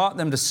what he taught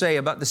them to say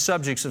about the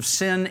subjects of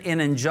sin and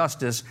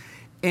injustice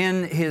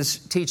in his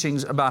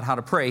teachings about how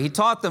to pray. He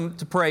taught them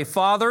to pray,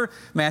 Father,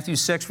 Matthew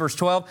 6, verse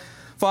 12,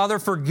 Father,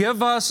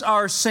 forgive us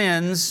our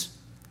sins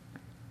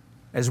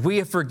as we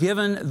have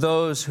forgiven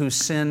those who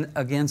sin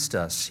against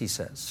us, he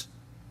says.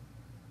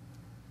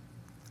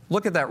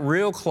 Look at that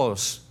real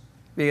close,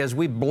 because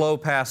we blow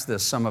past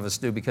this, some of us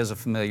do, because of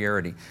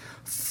familiarity.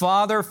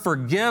 Father,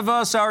 forgive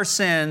us our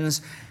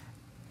sins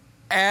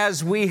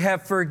as we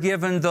have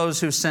forgiven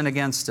those who sin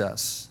against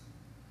us.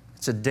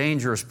 It's a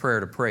dangerous prayer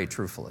to pray,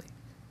 truthfully.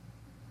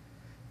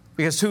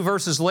 Because 2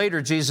 verses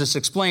later, Jesus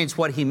explains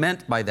what he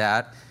meant by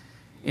that.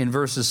 In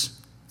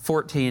verses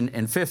 14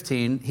 and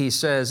 15, he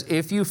says,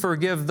 if you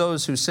forgive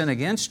those who sin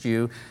against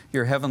you,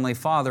 your heavenly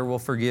Father will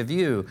forgive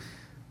you.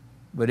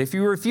 But if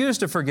you refuse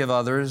to forgive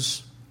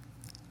others,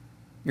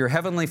 your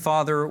heavenly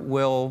Father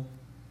will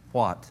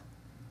what?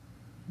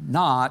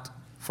 Not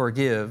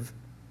forgive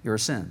your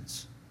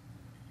sins.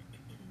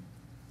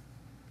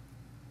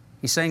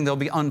 He's saying they'll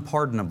be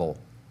unpardonable.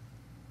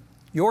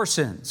 Your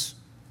sins,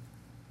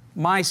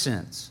 my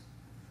sins,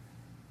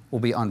 will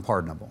be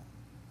unpardonable.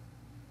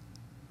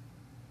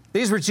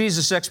 These were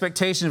Jesus'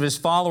 expectations of his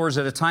followers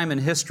at a time in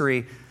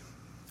history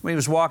when he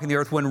was walking the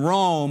earth, when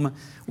Rome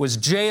was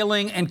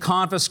jailing and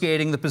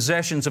confiscating the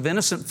possessions of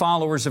innocent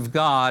followers of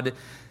God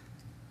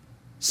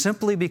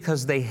simply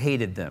because they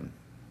hated them.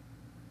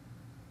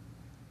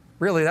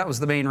 Really, that was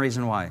the main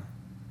reason why.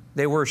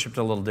 They worshiped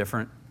a little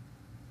different,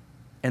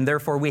 and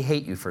therefore we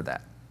hate you for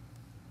that.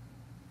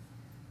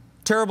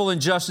 Terrible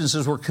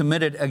injustices were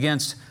committed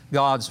against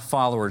God's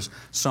followers.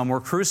 Some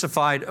were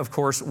crucified, of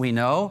course, we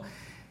know.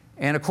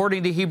 And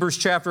according to Hebrews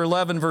chapter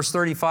 11, verse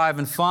 35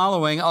 and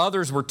following,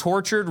 others were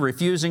tortured,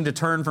 refusing to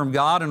turn from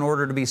God in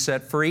order to be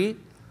set free.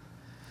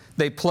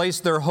 They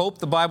placed their hope,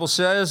 the Bible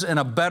says, in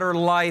a better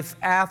life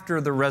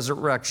after the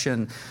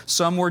resurrection.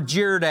 Some were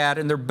jeered at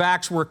and their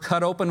backs were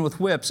cut open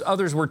with whips.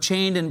 Others were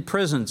chained in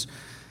prisons.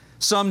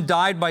 Some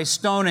died by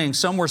stoning.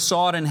 Some were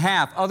sawed in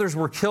half. Others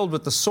were killed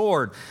with the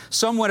sword.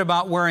 Some went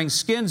about wearing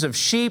skins of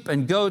sheep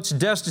and goats,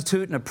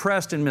 destitute and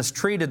oppressed and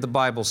mistreated, the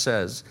Bible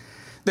says.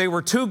 They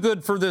were too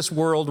good for this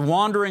world,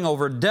 wandering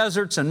over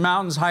deserts and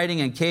mountains, hiding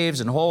in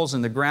caves and holes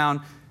in the ground.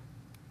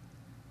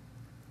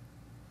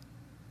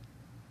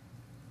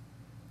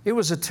 It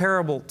was a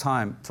terrible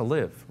time to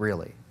live,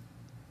 really.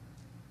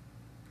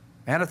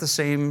 And at the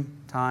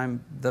same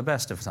time, the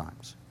best of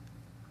times.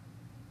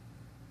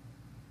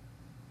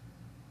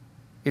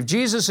 If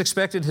Jesus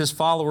expected his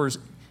followers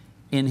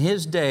in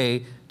his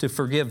day to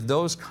forgive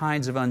those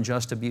kinds of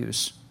unjust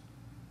abuse,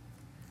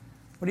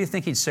 what do you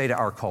think he'd say to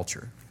our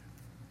culture?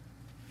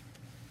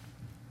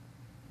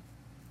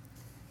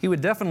 He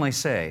would definitely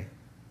say,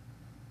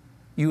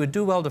 you would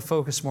do well to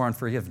focus more on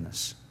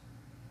forgiveness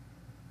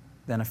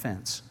than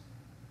offense.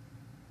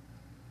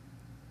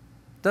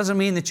 Doesn't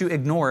mean that you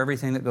ignore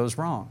everything that goes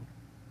wrong.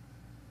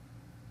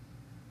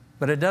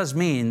 But it does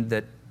mean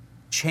that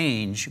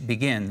change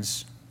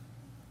begins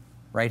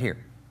right here,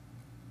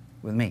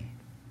 with me,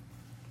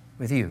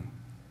 with you.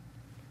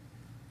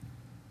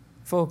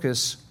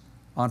 Focus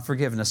on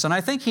forgiveness. And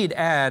I think he'd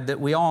add that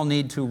we all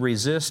need to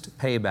resist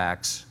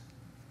paybacks.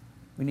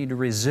 We need to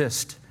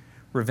resist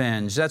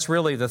revenge. That's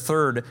really the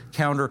third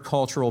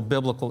countercultural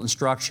biblical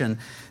instruction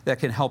that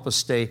can help us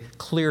stay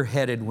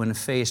clear-headed when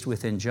faced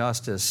with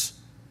injustice.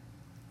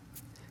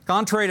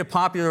 Contrary to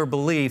popular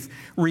belief,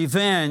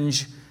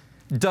 revenge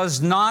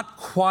does not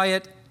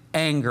quiet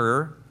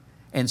anger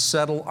and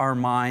settle our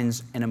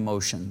minds and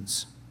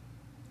emotions.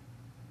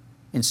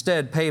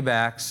 Instead,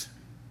 paybacks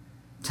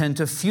tend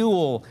to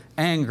fuel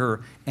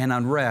anger and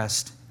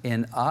unrest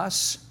in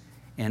us,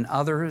 in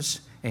others,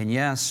 and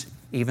yes,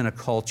 even a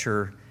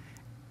culture.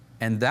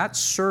 And that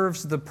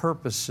serves the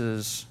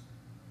purposes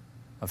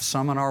of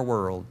some in our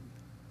world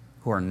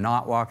who are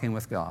not walking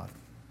with God.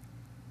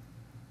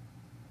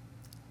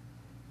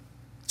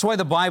 That's why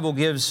the Bible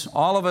gives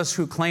all of us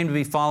who claim to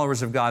be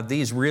followers of God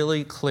these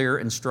really clear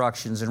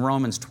instructions in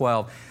Romans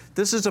 12.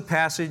 This is a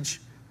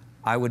passage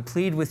I would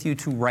plead with you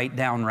to write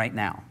down right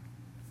now.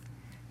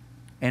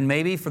 And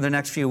maybe for the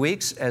next few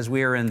weeks, as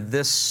we are in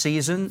this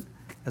season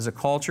as a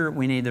culture,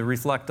 we need to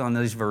reflect on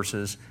these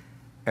verses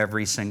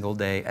every single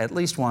day, at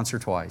least once or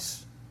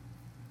twice.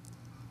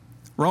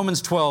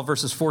 Romans 12,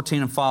 verses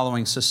 14 and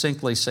following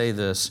succinctly say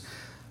this: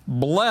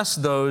 bless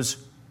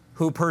those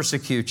who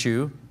persecute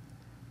you.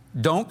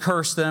 Don't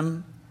curse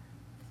them.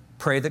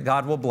 Pray that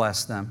God will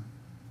bless them.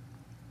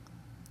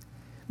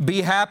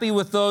 Be happy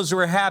with those who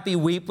are happy.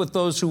 Weep with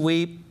those who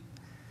weep.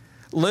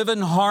 Live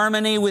in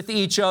harmony with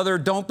each other.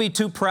 Don't be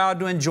too proud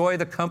to enjoy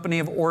the company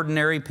of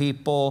ordinary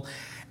people.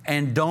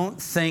 And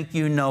don't think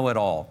you know it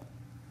all.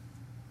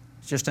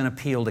 It's just an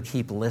appeal to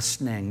keep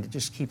listening, to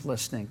just keep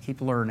listening,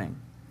 keep learning.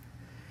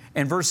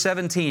 And verse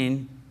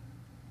 17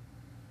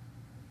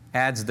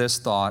 adds this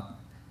thought: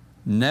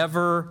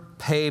 never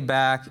pay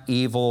back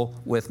evil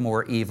with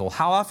more evil.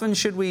 How often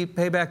should we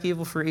pay back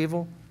evil for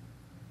evil?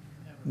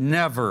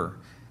 Never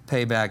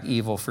pay back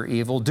evil for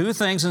evil. Do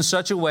things in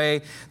such a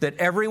way that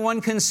everyone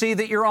can see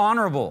that you're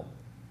honorable.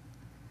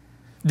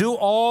 Do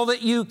all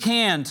that you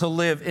can to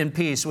live in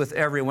peace with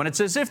everyone. It's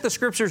as if the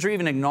Scriptures are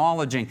even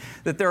acknowledging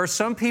that there are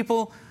some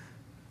people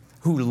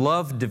who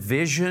love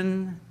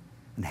division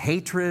and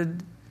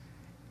hatred,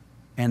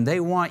 and they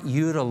want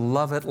you to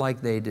love it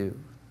like they do.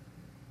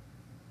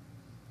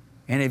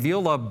 And if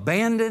you'll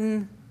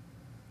abandon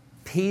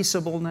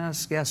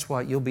peaceableness, guess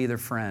what? You'll be their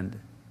friend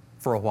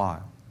for a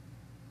while.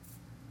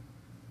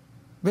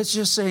 But it's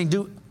just saying,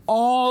 do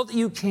all that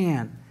you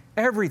can,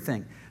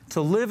 everything,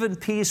 to live in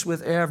peace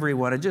with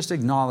everyone. It just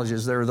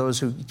acknowledges there are those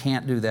who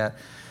can't do that.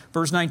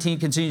 Verse 19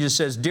 continues,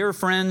 says, Dear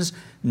friends,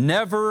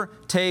 never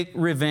take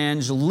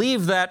revenge.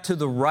 Leave that to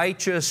the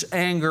righteous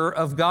anger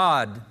of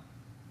God.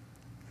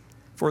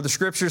 For the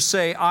Scriptures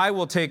say, I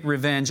will take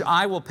revenge.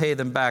 I will pay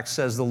them back,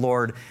 says the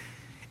Lord.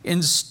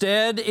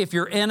 Instead, if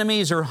your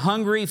enemies are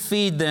hungry,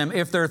 feed them.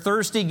 If they're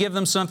thirsty, give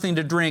them something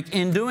to drink.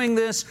 In doing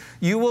this,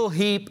 you will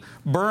heap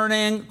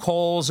burning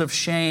coals of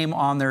shame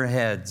on their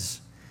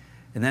heads.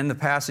 And then the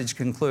passage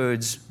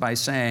concludes by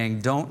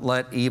saying, don't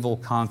let evil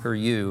conquer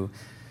you,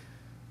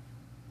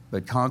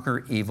 but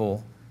conquer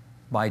evil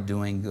by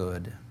doing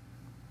good.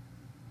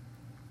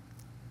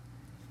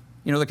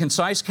 You know, the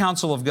concise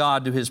counsel of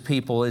God to His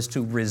people is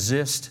to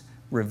resist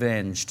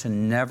revenge, to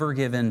never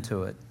give in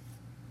to it.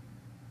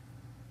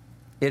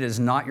 It is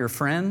not your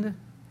friend.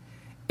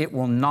 It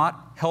will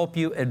not help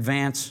you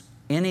advance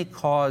any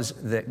cause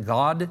that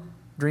God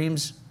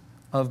dreams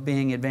of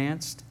being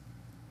advanced.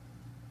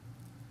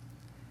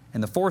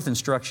 And the fourth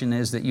instruction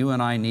is that you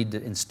and I need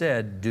to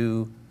instead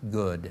do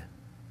good.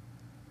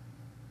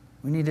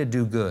 We need to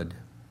do good.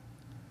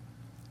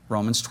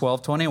 Romans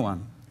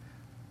 12:21.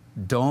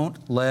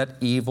 Don't let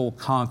evil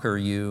conquer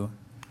you,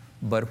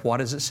 but what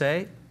does it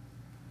say?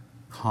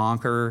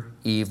 Conquer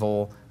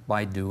evil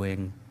by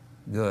doing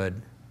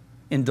good.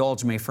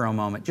 Indulge me for a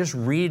moment. Just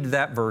read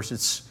that verse.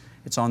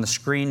 It's on the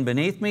screen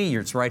beneath me.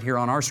 It's right here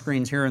on our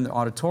screens here in the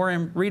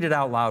auditorium. Read it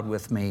out loud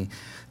with me.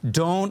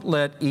 Don't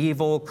let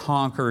evil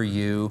conquer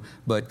you,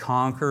 but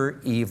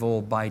conquer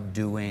evil by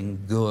doing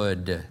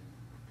good.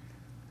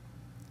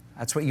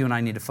 That's what you and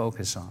I need to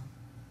focus on.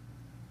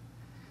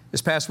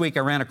 This past week,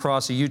 I ran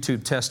across a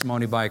YouTube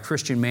testimony by a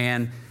Christian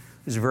man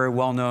who's a very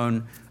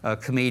well-known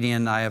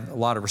comedian. I have a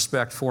lot of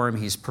respect for him.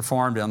 He's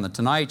performed on The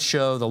Tonight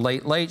Show, The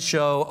Late Late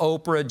Show,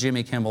 Oprah,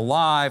 Jimmy Kimmel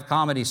Live,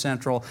 Comedy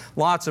Central,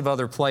 lots of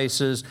other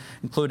places,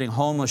 including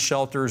homeless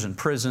shelters and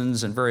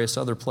prisons and various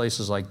other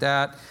places like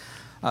that.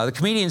 The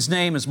comedian's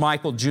name is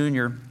Michael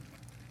Jr.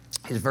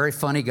 He's a very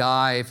funny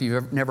guy. If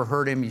you've never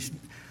heard him, you should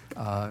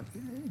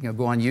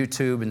go on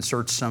YouTube and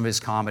search some of his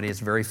comedy.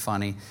 It's very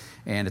funny,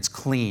 and it's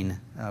clean,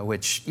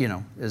 which,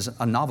 is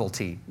a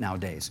novelty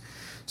nowadays.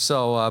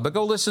 So, but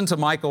go listen to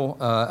Michael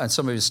and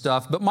some of his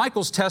stuff. But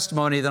Michael's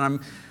testimony that I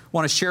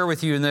want to share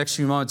with you in the next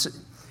few moments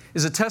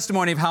is a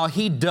testimony of how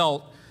he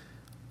dealt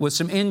with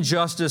some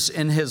injustice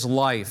in his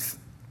life.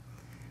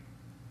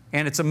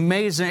 And it's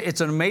amazing.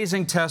 It's an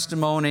amazing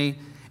testimony,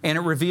 and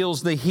it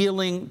reveals the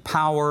healing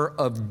power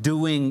of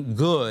doing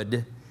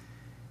good.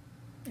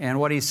 And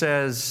what he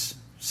says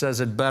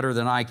it better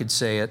than I could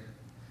say it.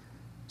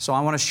 So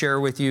I want to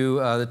share with you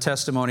the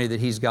testimony that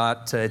he's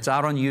got. It's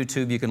out on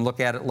YouTube. You can look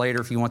at it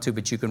later if you want to,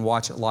 but you can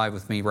watch it live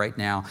with me right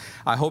now.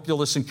 I hope you'll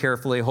listen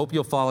carefully. I hope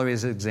you'll follow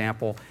his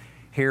example.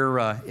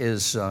 Here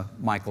is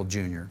Michael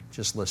Jr.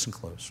 Just listen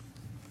close.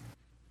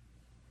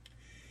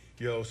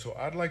 So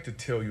I'd like to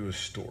tell you a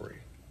story.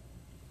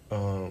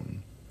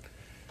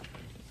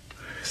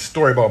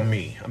 Story about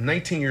me. I'm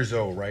 19 years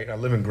old, right? I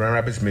live in Grand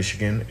Rapids,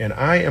 Michigan, and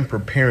I am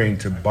preparing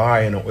to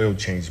buy an oil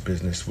change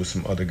business with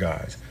some other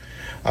guys.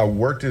 I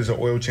worked as an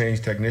oil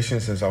change technician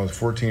since I was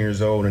 14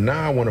 years old, and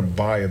now I want to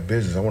buy a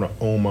business. I want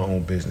to own my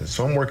own business.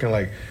 So I'm working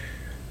like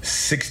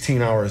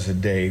 16 hours a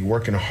day,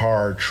 working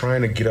hard,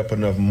 trying to get up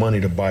enough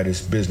money to buy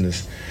this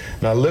business.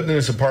 Now, I lived in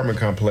this apartment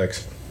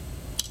complex.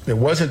 It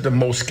wasn't the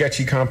most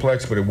sketchy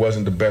complex, but it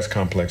wasn't the best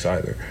complex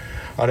either.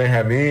 I didn't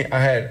have any,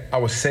 I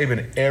was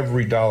saving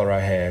every dollar I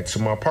had. So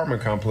my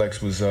apartment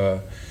complex was,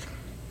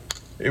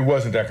 it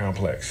wasn't that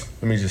complex.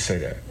 Let me just say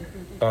that.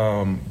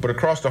 But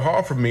across the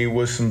hall from me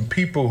was some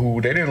people who,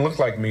 they didn't look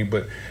like me,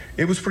 but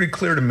it was pretty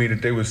clear to me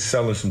that they was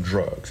selling some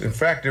drugs. In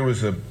fact, there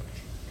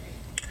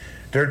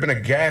had been a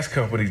gas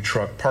company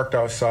truck parked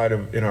outside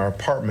in our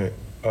apartment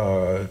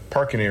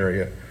parking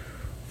area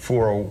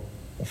for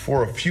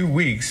a few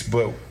weeks,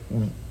 but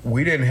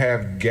we didn't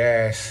have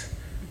gas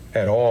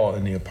at all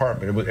in the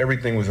apartment.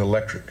 Everything was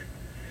electric.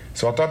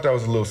 So I thought that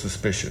was a little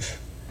suspicious.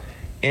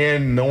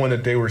 And knowing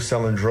that they were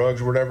selling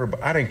drugs or whatever,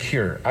 but I didn't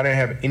care. I didn't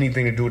have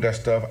anything to do with that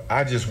stuff.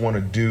 I just want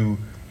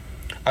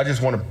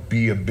to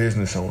be a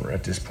business owner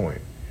at this point.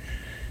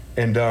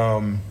 And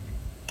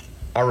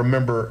I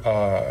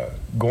remember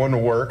going to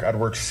work. I'd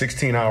work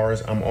 16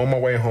 hours. I'm on my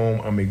way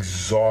home. I'm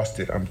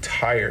exhausted. I'm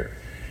tired.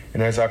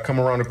 And as I come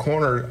around the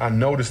corner, I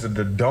noticed that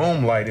the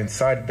dome light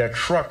inside that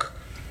truck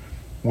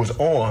was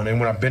on. And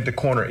when I bent the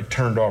corner, it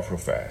turned off real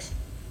fast.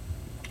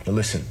 But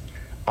listen,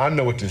 I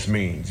know what this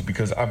means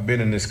because I've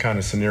been in this kind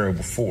of scenario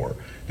before.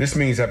 This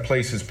means that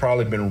place has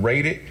probably been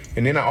raided.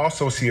 And then I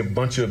also see a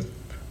bunch of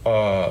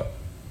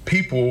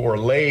people or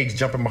legs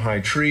jumping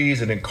behind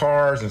trees and then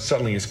cars, and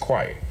suddenly it's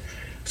quiet.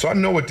 So I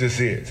know what this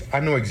is. I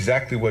know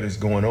exactly what is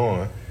going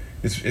on.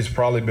 It's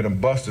probably been a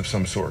bust of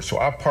some sort. So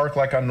I park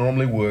like I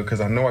normally would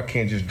because I know I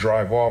can't just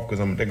drive off because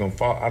they're gonna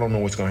fall. I don't know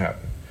what's gonna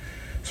happen.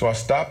 So I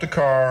stop the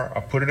car, I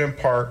put it in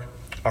park,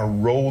 I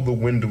roll the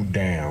window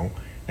down,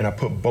 and I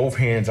put both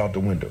hands out the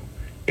window.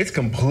 It's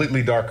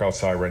completely dark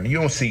outside right now. You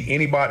don't see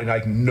anybody,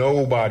 like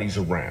nobody's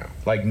around,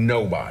 like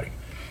nobody.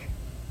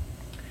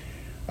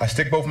 I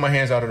stick both my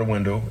hands out of the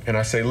window and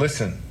I say,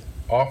 listen,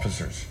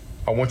 officers,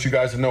 I want you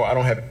guys to know I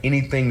don't have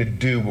anything to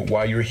do with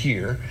why you're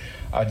here.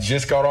 I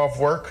just got off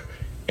work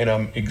and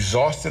I'm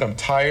exhausted, I'm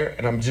tired,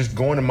 and I'm just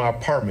going to my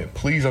apartment.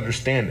 Please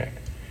understand that.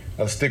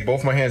 I stick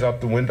both my hands out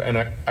the window, and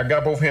I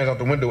got both hands out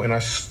the window, and I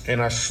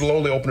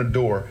slowly open the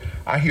door.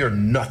 I hear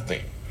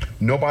nothing.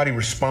 Nobody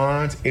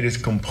responds. It is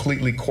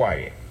completely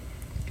quiet.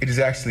 It is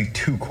actually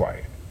too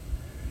quiet.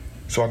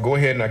 So I go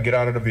ahead and I get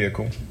out of the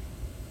vehicle,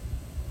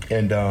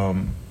 and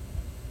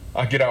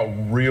I get out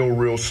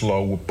real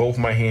slow with both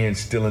my hands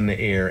still in the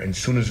air. And as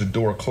soon as the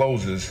door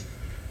closes,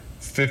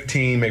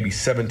 15, maybe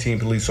 17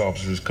 police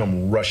officers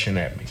come rushing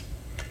at me.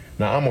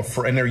 Now I'm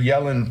afraid, and they're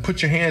yelling,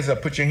 "Put your hands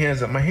up! Put your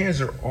hands up!" My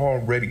hands are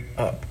already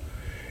up,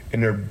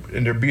 and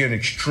they're being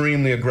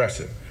extremely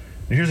aggressive.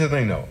 And here's the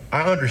thing, though.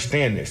 I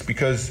understand this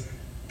because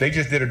they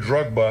just did a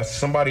drug bust.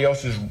 Somebody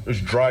else is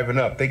driving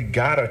up. They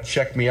gotta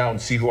check me out and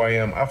see who I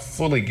am. I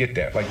fully get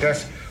that. Like,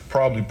 that's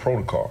probably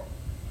protocol.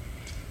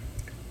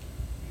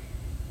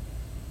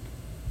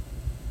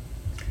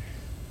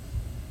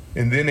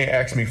 And then they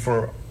asked me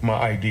for my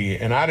ID,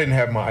 and I didn't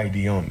have my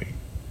ID on me.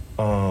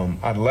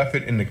 I left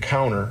it in the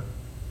counter.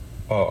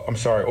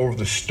 Over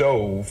the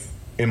stove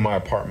in my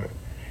apartment.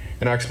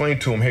 And I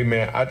explained to him, hey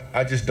man,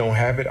 I just don't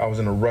have it. I was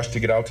in a rush to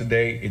get out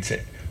today.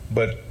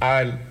 But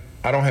I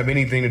don't have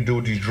anything to do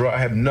with these drugs. I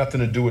have nothing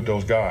to do with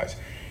those guys.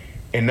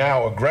 And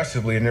now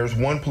aggressively, and there's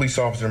one police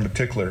officer in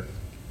particular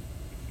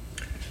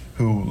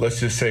who, let's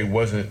just say,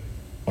 wasn't,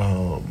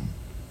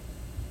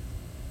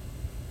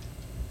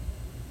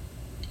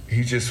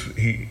 he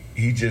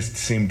just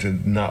seemed to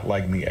not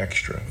like me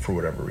extra for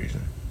whatever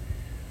reason.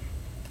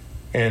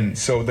 And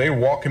so they're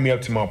walking me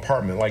up to my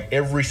apartment. Like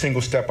every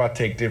single step I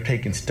take, they're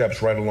taking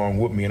steps right along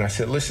with me. And I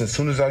said, listen, as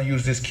soon as I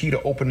use this key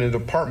to open the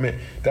apartment,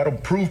 that'll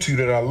prove to you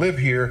that I live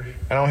here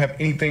and I don't have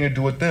anything to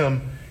do with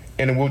them.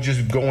 And then we'll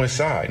just go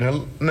inside.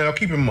 Now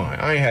keep in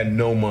mind, I ain't had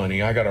no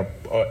money. I got a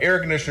air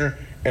conditioner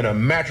and a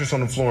mattress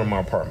on the floor in my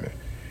apartment.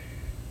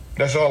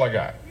 That's all I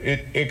got.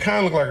 It kind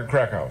of looked like a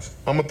crack house.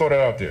 I'm gonna throw that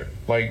out there.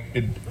 Like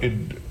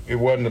it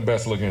wasn't the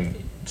best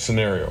looking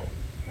scenario.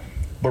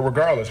 But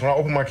regardless, when I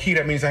open my key,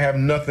 that means I have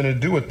nothing to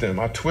do with them.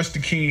 I twist the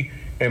key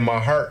in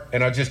my heart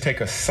and I just take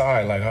a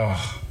sigh like,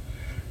 oh,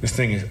 this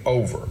thing is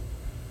over.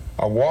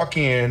 I walk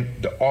in,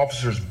 the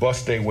officers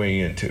bust their way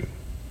in too.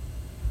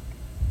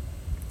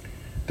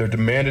 They're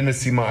demanding to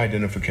see my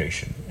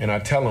identification. And I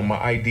tell them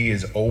my ID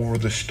is over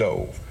the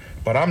stove,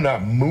 but I'm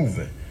not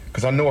moving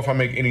because I know if I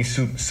make any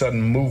sudden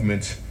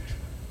movements,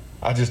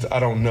 I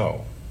don't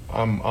know.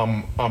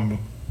 I'm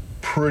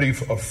pretty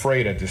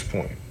afraid at this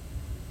point.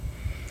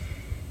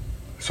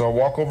 So I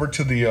walk over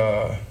to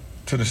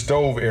the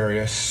stove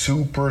area,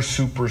 super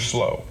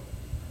slow.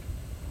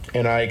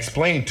 And I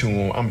explain to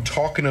him, I'm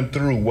talking him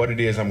through what it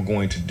is I'm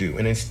going to do.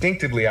 And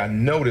instinctively, I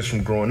noticed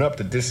from growing up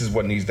that this is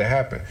what needs to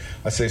happen.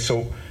 I say,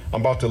 so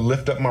I'm about to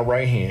lift up my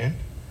right hand.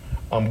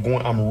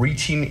 I'm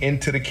reaching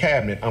into the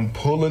cabinet. I'm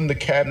pulling the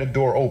cabinet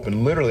door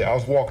open. Literally, I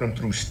was walking him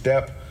through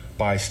step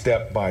by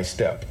step by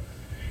step.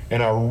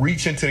 And I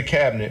reach into the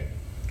cabinet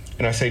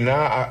and I say,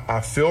 nah,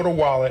 I feel the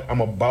wallet.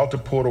 I'm about to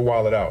pull the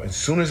wallet out. As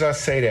soon as I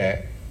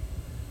say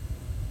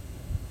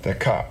that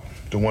cop,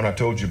 the one I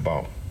told you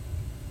about,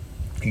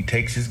 he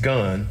takes his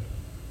gun,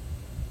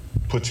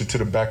 puts it to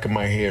the back of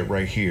my head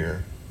right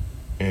here,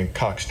 and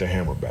cocks the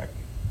hammer back.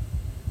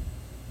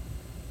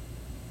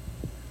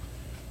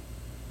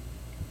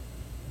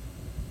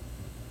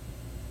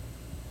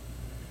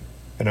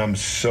 And I'm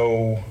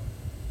so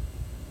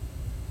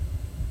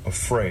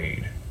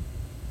afraid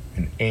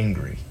and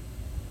angry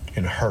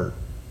and hurt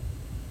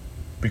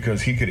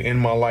because he could end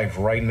my life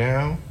right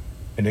now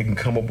and they can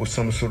come up with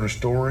some sort of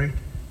story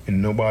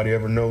and nobody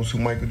ever knows who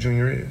Michael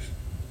Jr. is.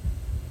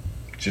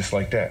 Just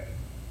like that.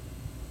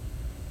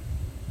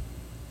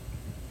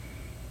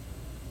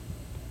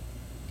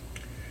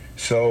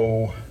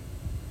 So,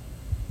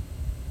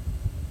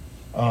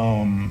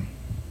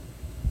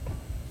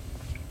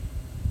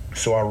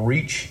 I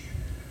reach,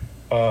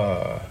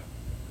 I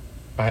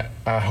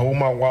hold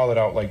my wallet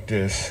out like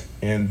this,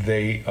 and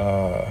they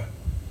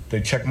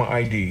check my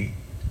ID.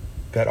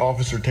 That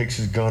officer takes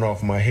his gun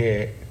off my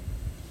head,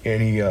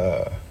 and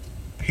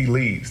he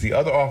leaves. The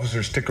other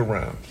officers stick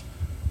around,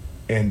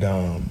 and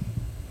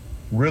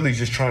really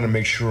just trying to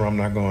make sure I'm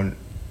not going to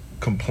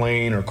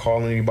complain or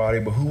call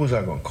anybody. But who was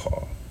I going to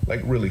call?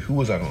 Like, really, who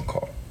was I going to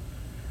call?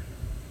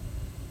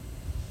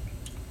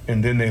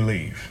 And then they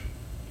leave.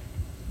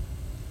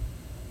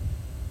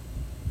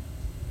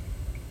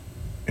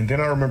 And then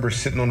I remember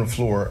sitting on the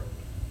floor,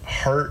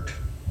 hurt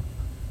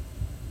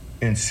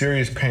in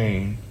serious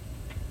pain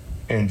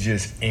and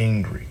just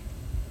angry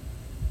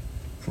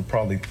for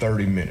probably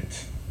 30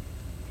 minutes.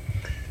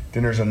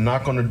 Then there's a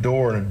knock on the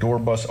door and the door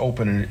busts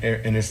open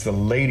and it's the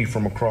lady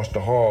from across the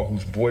hall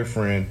whose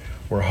boyfriend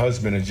or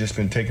husband has just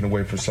been taken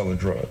away for selling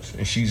drugs.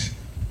 And she's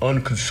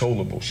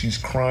unconsolable. She's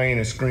crying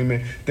and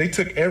screaming. They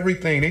took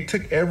everything,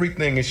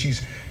 and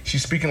she's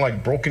speaking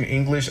like broken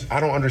English.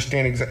 I don't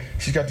understand exactly.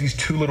 She's got these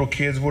 2 little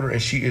kids with her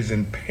and she is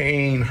in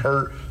pain,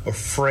 hurt,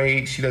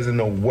 afraid. She doesn't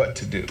know what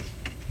to do.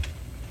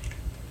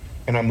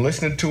 And I'm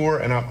listening to her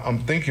and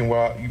I'm thinking,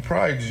 well, you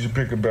probably should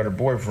pick a better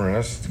boyfriend.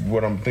 That's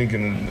what I'm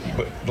thinking.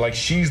 But like,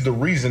 she's the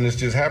reason this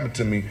just happened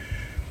to me.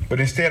 But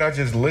instead, I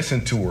just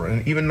listened to her.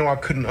 And even though I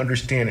couldn't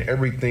understand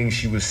everything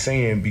she was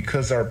saying,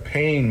 because our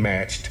pain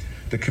matched,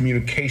 the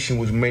communication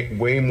was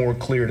way more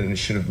clear than it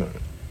should have been.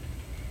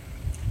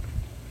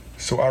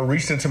 So I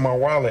reached into my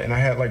wallet and I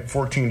had like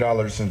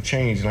 $14 and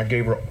change, and I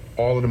gave her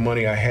all of the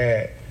money I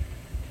had.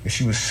 And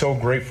she was so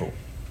grateful.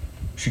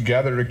 She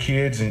gathered her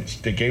kids and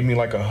they gave me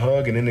like a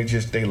hug, and then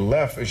they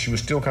left, and she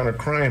was still kind of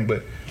crying.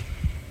 But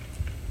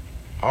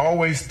I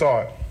always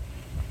thought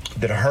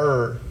that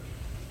her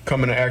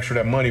coming to ask for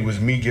that money was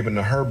me giving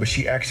to her, but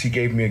she actually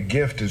gave me a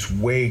gift that's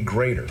way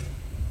greater.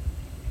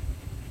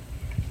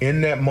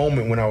 In that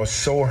moment when I was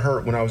so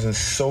hurt, when I was in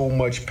so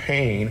much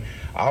pain,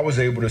 I was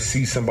able to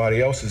see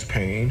somebody else's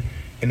pain.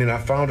 And then I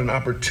found an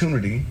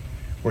opportunity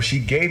where she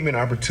gave me an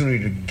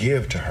opportunity to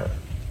give to her.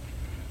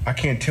 I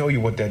can't tell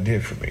you what that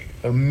did for me.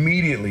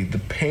 Immediately, the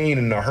pain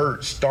and the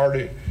hurt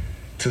started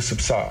to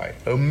subside.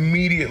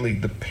 Immediately,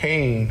 the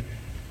pain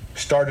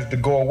started to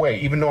go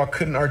away, even though I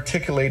couldn't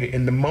articulate it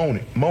in the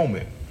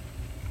moment.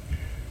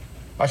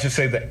 I should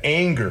say the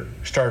anger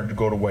started to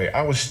go away.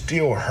 I was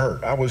still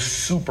hurt. I was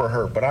super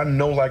hurt, but I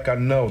know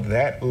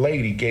that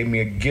lady gave me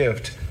a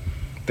gift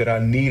that I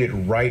needed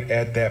right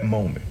at that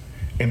moment.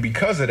 And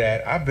because of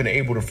that, I've been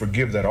able to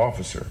forgive that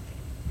officer.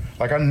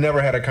 Like, I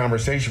never had a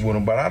conversation with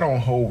him, but I don't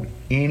hold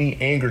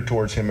any anger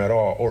towards him at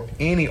all, or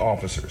any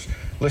officers.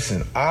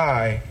 Listen,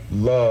 I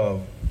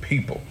love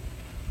people.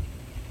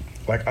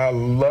 Like, I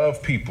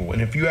love people.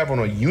 And if you have on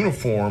a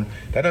uniform,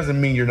 that doesn't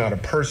mean you're not a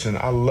person.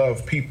 I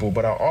love people.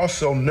 But I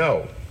also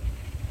know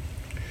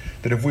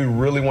that if we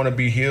really want to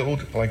be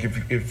healed, like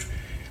if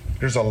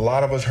there's a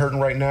lot of us hurting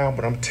right now,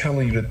 but I'm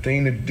telling you, the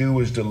thing to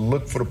do is to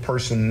look for the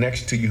person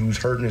next to you who's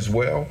hurting as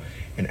well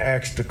and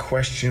ask the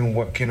question,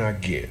 what can I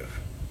give?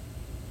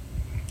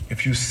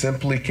 If you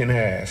simply can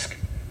ask,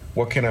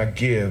 what can I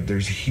give?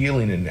 There's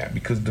healing in that,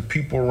 because the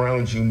people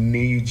around you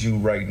need you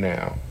right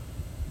now.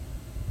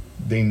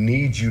 They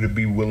need you to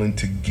be willing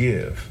to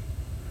give,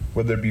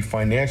 whether it be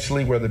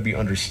financially, whether it be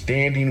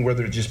understanding,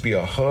 whether it just be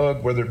a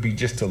hug, whether it be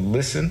just to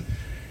listen.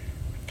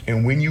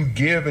 And when you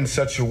give in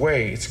such a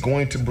way, it's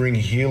going to bring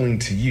healing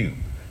to you.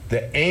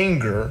 The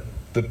anger,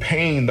 the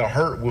pain, the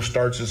hurt will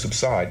start to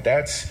subside.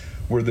 That's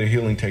where the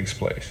healing takes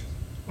place.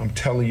 I'm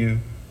telling you,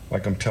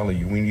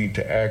 we need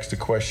to ask the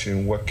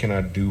question, what can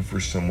I do for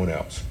someone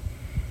else?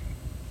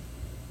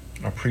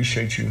 I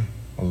appreciate you.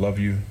 I love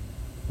you.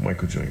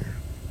 Michael Jr.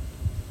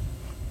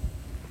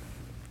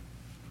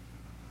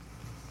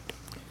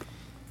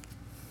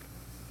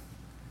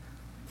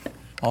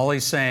 All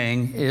he's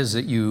saying is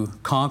that you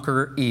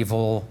conquer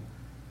evil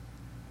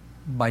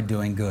by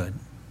doing good.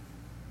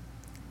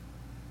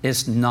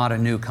 It's not a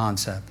new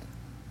concept.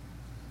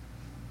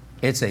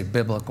 It's a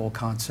biblical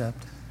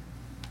concept.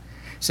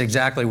 It's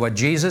exactly what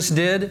Jesus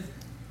did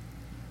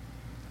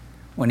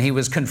when he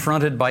was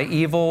confronted by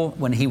evil,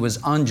 when he was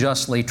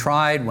unjustly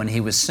tried, when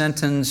he was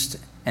sentenced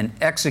and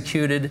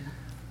executed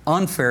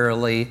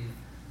unfairly,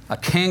 a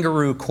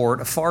kangaroo court,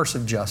 a farce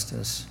of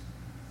justice.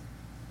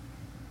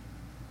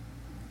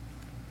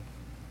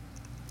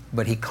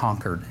 But he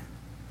conquered.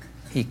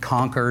 He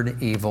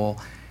conquered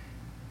evil,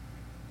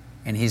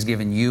 and he's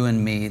given you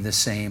and me the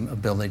same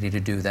ability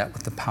to do that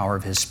with the power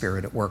of his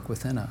Spirit at work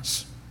within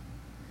us.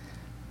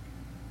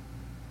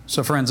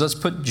 So friends, let's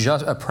put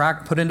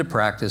into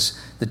practice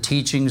the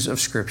teachings of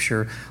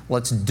Scripture.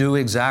 Let's do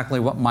exactly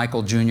what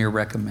Michael Jr.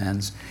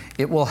 recommends.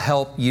 It will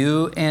help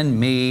you and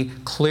me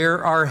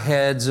clear our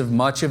heads of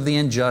much of the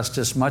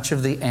injustice, much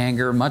of the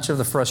anger, much of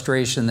the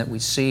frustration that we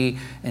see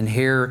and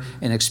hear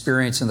and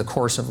experience in the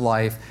course of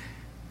life.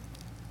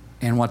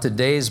 And what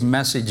today's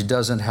message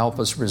doesn't help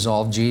us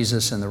resolve,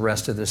 Jesus and the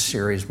rest of this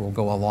series will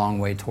go a long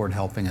way toward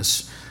helping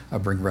us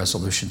bring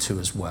resolution to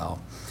as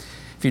well.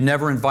 If you've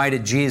never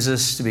invited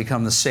Jesus to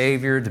become the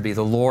Savior, to be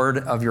the Lord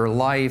of your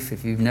life,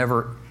 if you've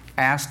never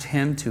asked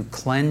Him to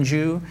cleanse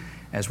you,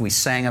 as we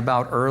sang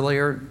about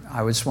earlier,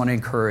 I just want to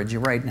encourage you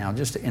right now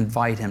just to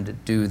invite Him to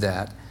do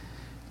that,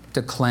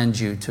 to cleanse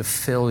you, to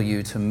fill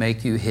you, to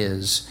make you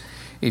His.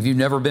 If you've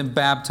never been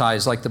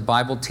baptized like the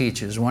Bible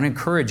teaches, I want to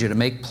encourage you to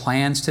make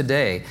plans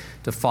today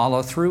to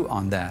follow through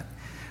on that.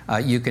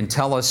 You can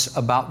tell us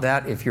about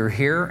that if you're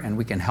here, and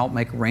we can help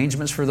make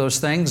arrangements for those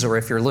things. Or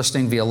if you're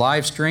listening via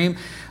live stream,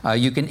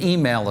 you can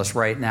email us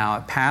right now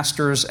at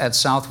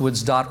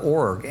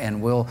pastors@southwoods.org,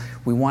 and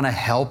we want to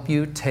help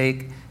you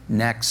take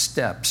next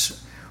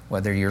steps.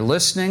 Whether you're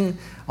listening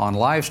on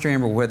live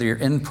stream or whether you're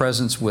in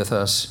presence with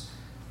us,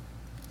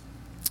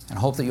 And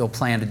hope that you'll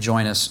plan to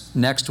join us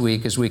next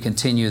week as we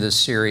continue this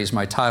series.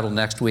 My title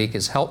next week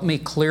is Help Me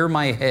Clear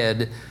My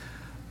Head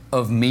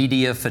of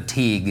Media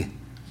Fatigue.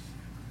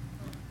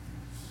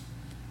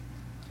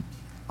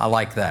 I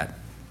like that.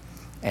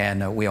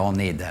 And we all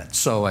need that.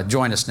 So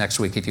join us next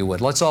week if you would.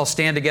 Let's all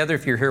stand together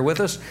if you're here with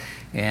us.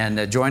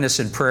 And join us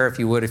in prayer if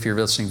you would, if you're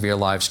listening via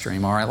live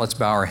stream. All right, let's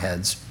bow our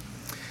heads.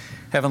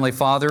 Heavenly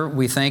Father,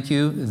 we thank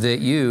you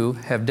that you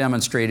have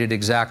demonstrated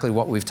exactly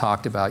what we've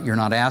talked about. You're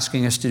not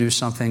asking us to do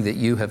something that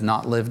you have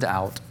not lived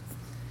out.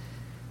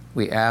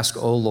 We ask,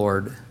 O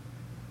Lord,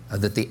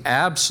 that the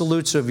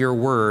absolutes of your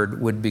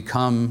word would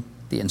become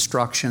the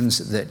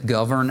instructions that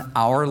govern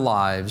our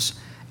lives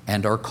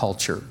and our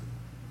culture.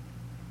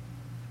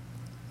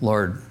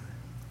 Lord,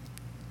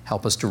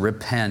 help us to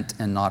repent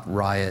and not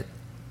riot.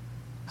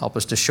 Help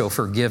us to show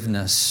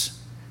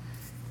forgiveness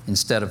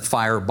instead of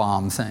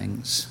firebomb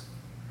things.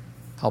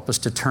 Help us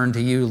to turn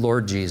to you,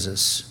 Lord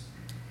Jesus,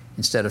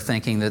 instead of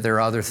thinking that there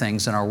are other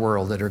things in our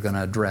world that are going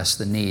to address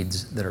the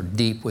needs that are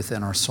deep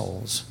within our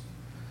souls.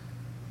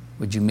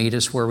 Would you meet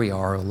us where we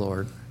are, O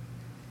Lord?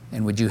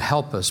 And would you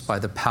help us by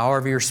the power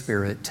of your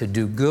Spirit to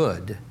do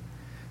good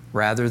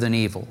rather than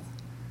evil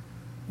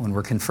when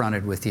we're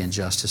confronted with the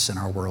injustice in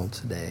our world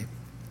today?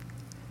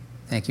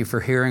 Thank you for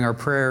hearing our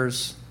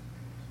prayers.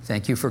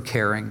 Thank you for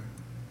caring.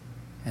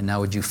 And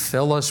now would you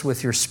fill us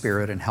with your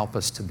Spirit and help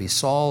us to be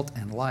salt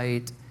and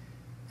light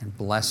and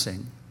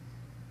blessing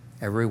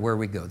everywhere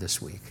we go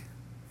this week.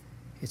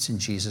 It's in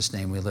Jesus'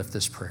 name we lift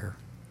this prayer.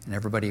 And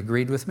everybody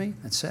agreed with me?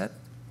 That's it?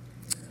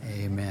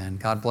 Amen.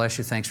 God bless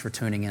you. Thanks for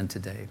tuning in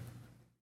today.